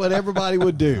that's what everybody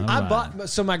would do. I bought.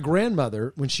 So my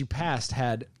grandmother, when she passed,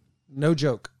 had no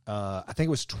joke. I think it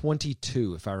was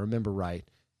 22, if I remember right.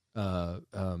 What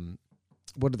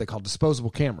do they call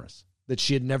disposable cameras that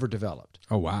she had never developed?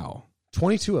 oh wow,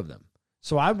 22 of them.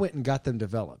 So I went and got them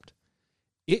developed.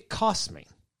 It cost me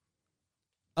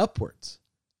upwards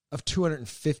of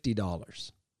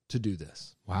 $250 to do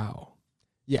this. wow.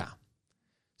 Yeah.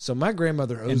 So my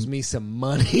grandmother owes me some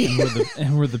money.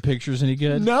 And were the pictures any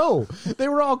good? No, they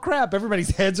were all crap.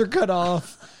 Everybody's heads are cut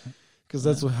off. Because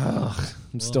that's what.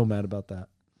 I'm still mad about that.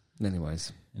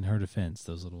 Anyways, In her defense,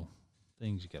 those little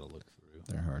things you got to look through.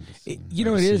 they're hard to see. You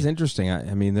know, it is interesting.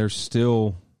 I mean, there's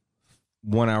still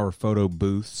 1 hour photo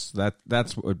booths.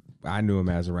 That's what I knew them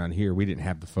as around here. We didn't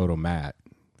have the photo mat,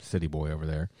 city boy over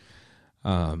there.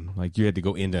 Like you had to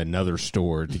go into another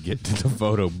store to get to the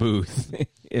photo booth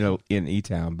in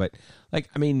E-Town. But like,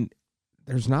 I mean,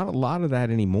 there's not a lot of that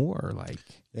anymore. Like,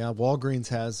 Yeah, Walgreens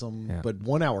has them, Yeah. but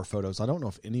 1 hour photos. I don't know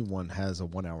if anyone has a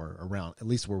 1 hour around, at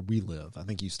least where we live. I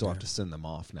think you still have to send them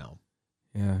off now.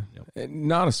 yeah,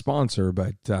 not a sponsor,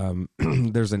 but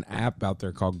there's an app out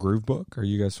there called Groovebook. Are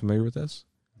you guys familiar with this?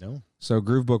 No. So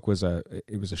Groovebook was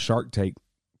a Shark Tank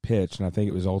pitch, and I think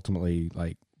it was ultimately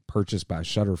like purchased by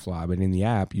Shutterfly. But in the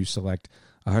app, you select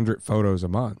 100 photos a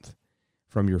month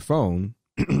from your phone.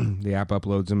 The app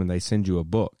uploads them, and they send you a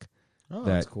book Oh,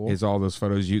 that that's cool. is all those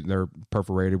photos. They're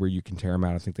perforated where you can tear them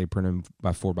out. I think they print them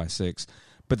by 4x6.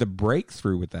 But the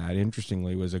breakthrough with that,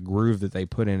 interestingly, was a groove that they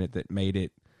put in it that made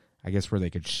it, I guess, where they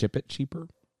could ship it cheaper.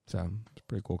 So it's a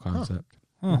pretty cool concept.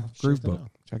 Groovebook.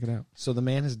 Check it out. So the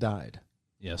man has died.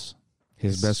 Yes.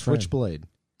 His best friend. Switchblade.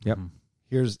 Yep.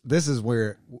 This is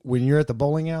where, when you're at the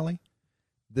bowling alley,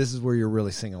 this is where you're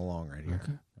really singing along right here.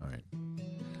 Okay. All right.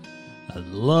 I'd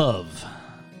love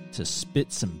to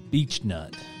spit some beech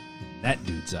nut in that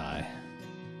dude's eye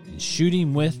and shoot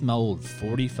him with my old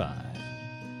 45.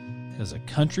 Because a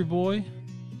country boy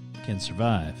can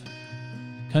survive.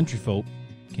 Country folk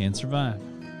can survive.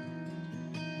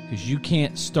 Because you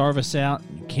can't starve us out,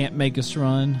 you can't make us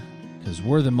run, because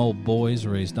we're them old boys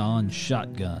raised on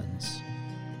shotguns.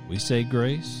 We say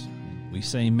grace, we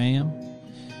say ma'am.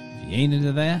 If you ain't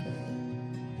into that,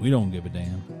 we don't give a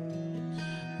damn.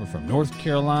 We're from North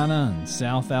Carolina and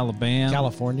South Alabama.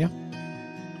 California.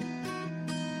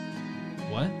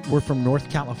 What? We're from North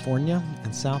California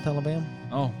and South Alabama.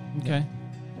 Oh, okay.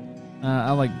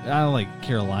 I like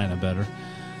Carolina better.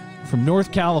 From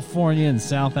North California and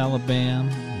South Alabama,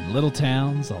 and little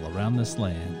towns all around this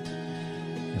land.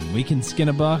 And we can skin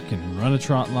a buck and run a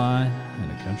trot line,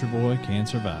 and a country boy can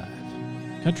survive.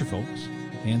 Country folks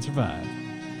can survive.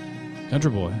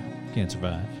 Country boy can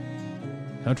survive.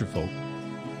 Country folk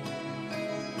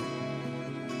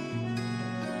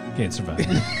can't survive.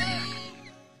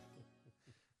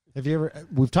 Have you ever?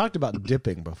 We've talked about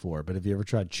dipping before, but have you ever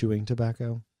tried chewing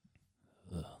tobacco?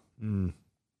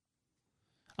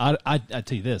 I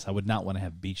tell you this, I would not want to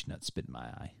have beech nuts spit in my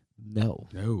eye. No.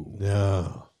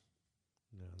 No.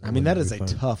 I mean, that is a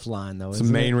tough line, though. It's the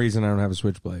isn't main it? reason I don't have a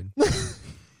switchblade.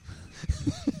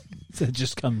 That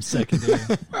just comes secondary.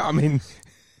 I mean,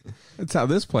 that's how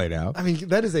this played out. I mean,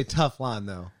 that is a tough line,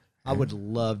 though. I would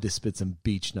love to spit some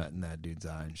beech nut in that dude's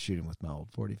eye and shoot him with my old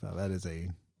 45.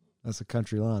 That's a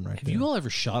country line right Have there. you all ever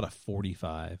shot a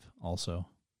 45 also?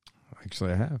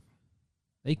 Actually, I have.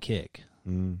 They kick.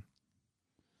 Mm.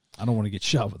 I don't want to get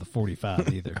shot with a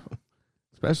 45 either.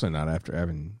 Especially not after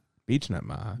having beech nut in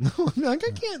my eye. I'm like,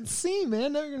 I can't see,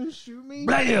 man. They're going to shoot me.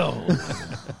 Blam!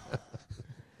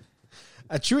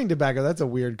 Chewing tobacco, that's a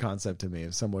weird concept to me,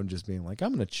 of someone just being like, I'm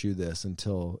going to chew this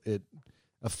until it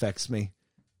affects me.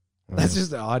 That's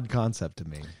just an odd concept to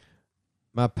me.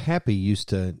 My pappy used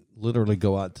to literally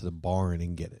go out to the barn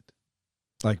and get it.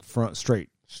 Like front straight.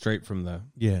 Straight from the...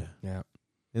 Yeah. Yeah.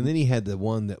 And then he had the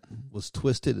one that was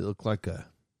twisted. It looked like I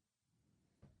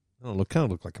don't know, kind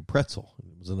of looked like a pretzel.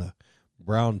 It was in a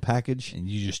brown package. And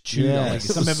you just chew Yes. on it. Like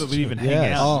some of it would even hang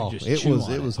Yes. out. Oh, You just it chew was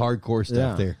on hardcore stuff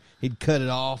Yeah. there. He'd cut it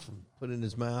off. put it in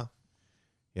his mouth.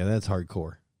 Yeah, that's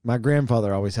hardcore. My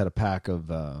grandfather always had a pack of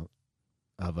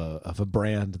a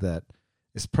brand that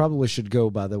is probably should go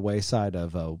by the wayside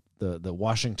of the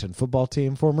Washington football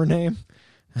team former name,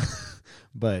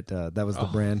 but that was the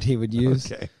brand he would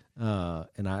use. Okay.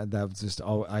 And that was just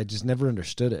I just never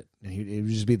understood it. And it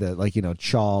would just be the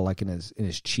chaw like in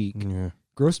his cheek. Yeah.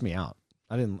 Grossed me out.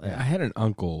 I didn't. I had an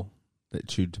uncle that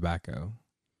chewed tobacco,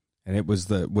 and it was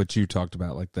what you talked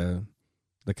about, like the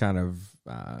kind of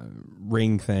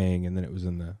ring thing, and then it was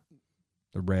in the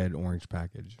red orange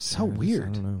package. So weird.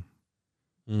 I don't know.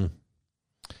 Mm.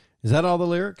 Is that all the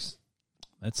lyrics?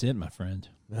 That's it, my friend.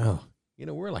 No.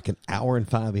 We're like an hour and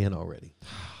 5 in already.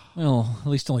 Well, at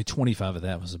least only 25 of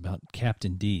that was about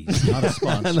Captain D's, not a I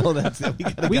sponsor. know that's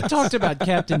it. We talked about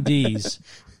Captain D's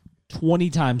 20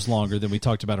 times longer than we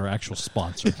talked about our actual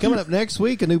sponsor. Coming up next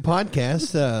week, a new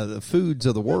podcast, The Foods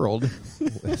of the World.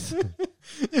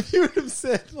 If you would have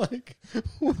said, like,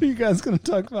 what are you guys going to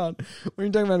talk about? When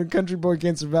you're talking about a country boy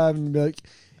can't survive, and be like,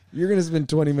 you're going to spend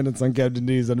 20 minutes on Captain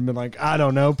D's, I'd have been like, I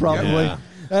don't know, probably. Yeah.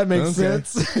 That makes Okay.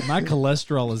 sense. My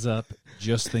cholesterol is up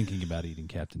just thinking about eating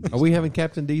Captain D's. Are we having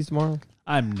Captain D's tomorrow?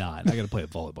 I'm not. I got to play a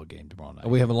volleyball game tomorrow night. Are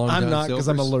we having Long John I'm not because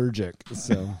I'm Silver's? allergic.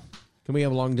 So Can we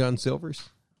have Long John Silver's?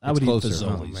 I would It's eat closer.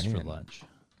 Fazoli's Oh, for man. lunch.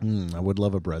 I would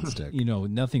love a breadstick.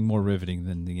 Nothing more riveting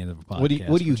than the end of a podcast. What do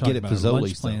you We're talking get at about our lunch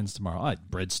Fazoli's, though? plans tomorrow?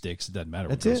 Breadsticks. It doesn't matter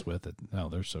That's what goes it? with it. No,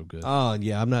 they're so good. Oh,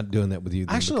 yeah, I'm not doing that with you.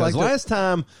 Then, Actually, because like the- last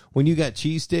time when you got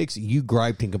cheese sticks, you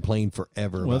griped and complained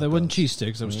forever. well, about they wasn't those. cheese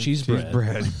sticks. That was cheese bread.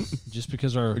 bread. Just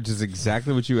because our Which is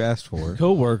exactly what you asked for.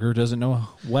 coworker doesn't know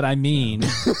what I mean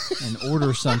and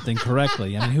order something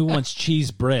correctly. I mean, who wants cheese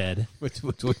bread? What's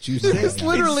what you said. It's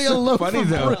literally a loaf Funny of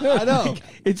though. bread. I know.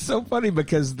 It's so funny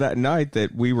because that night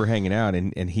that we were hanging out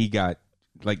and he got,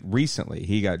 like recently,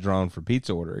 he got drawn for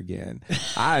pizza order again.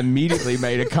 I immediately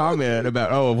made a comment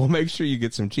about, we'll make sure you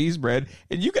get some cheese bread.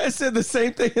 And you guys said the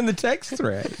same thing in the text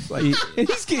thread. Like, and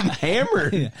he's getting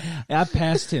hammered. I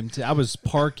passed him. I was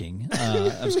parking.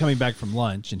 I was coming back from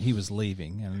lunch, and he was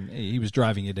leaving, and he was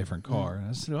driving a different car. And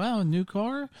I said, "Wow, a new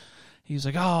car?" He was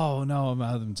like, "Oh no, my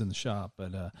husband's in the shop."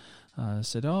 But I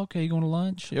said, "Oh, okay, you going to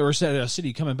lunch?" Or I said,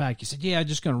 "You coming back?" He said, "Yeah, I'm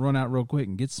just going to run out real quick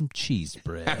and get some cheese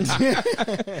bread."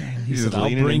 And he said, "I'll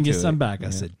bring you some back." I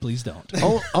said, "Please don't."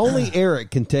 Only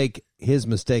Eric can take his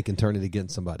mistake and turn it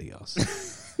against somebody else.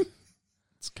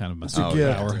 It's kind of my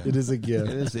Gift. It is a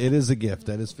gift. It is a gift,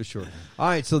 that is for sure. All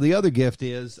right, so the other gift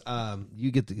is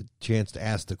you get the chance to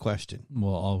ask the question.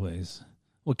 Well, always.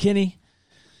 Well, Kenny,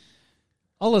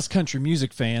 all us country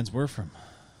music fans, we're from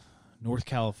North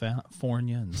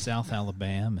California and South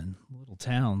Alabama and little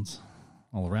towns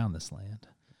all around this land.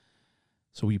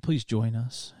 So will you please join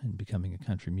us in becoming a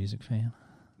country music fan?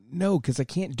 No, because I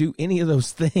can't do any of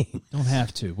those things. Don't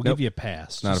have to. We'll Nope. give you a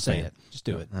pass. Not Just a say fan. it. Just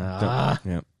do it.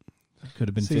 Yep. Could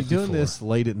have been See, 54. doing this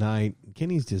late at night,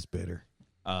 Kenny's just bitter.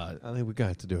 Uh, I think we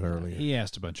got to do it earlier. he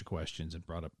asked a bunch of questions and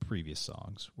brought up previous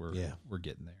songs. We're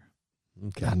getting there.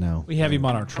 Okay. I know. We have him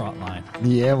on our trot line.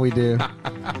 Yeah, we do.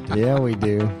 Yeah, we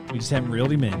do. We just haven't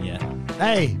reeled him in yet.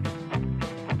 Hey,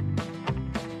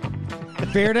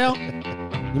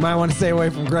 Fairdale, you might want to stay away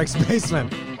from Greg's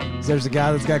basement. 'Cause there's a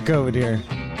guy that's got COVID here.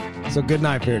 So good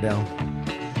night, Fairdale.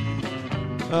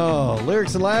 Oh,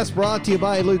 Lyrics and Laughs brought to you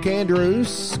by Luke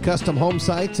Andrews. Custom home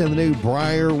sites in the new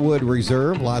Briarwood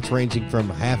Reserve. Lots ranging from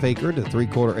 ½ acre to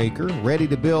 3/4 acre. Ready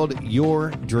to build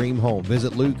your dream home.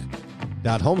 Visit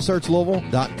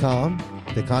luke.homesearchlouisville.com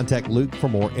to contact Luke for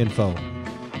more info.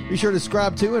 Be sure to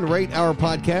subscribe to and rate our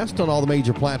podcast on all the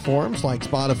major platforms like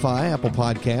Spotify, Apple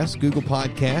Podcasts, Google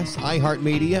Podcasts,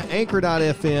 iHeartMedia,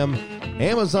 Anchor.fm,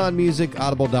 Amazon Music,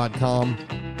 Audible.com,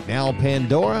 now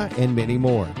Pandora, and many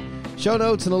more. Show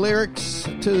notes and the lyrics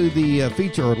to the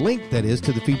feature, or link that is,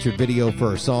 to the featured video for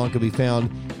our song can be found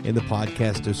in the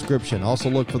podcast description. Also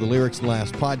look for the Lyrics and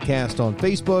Laughs podcast on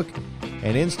Facebook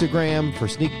and Instagram for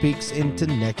sneak peeks into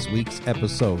next week's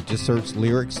episode. Just search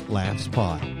Lyrics Laughs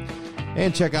Pod.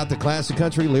 And check out the Classic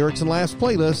Country Lyrics and Laughs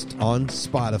playlist on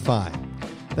Spotify.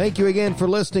 Thank you again for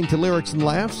listening to Lyrics and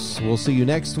Laughs. We'll see you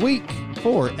next week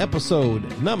for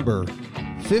episode number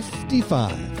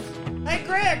 55. Hey,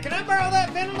 Greg, can I borrow that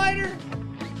ventilator?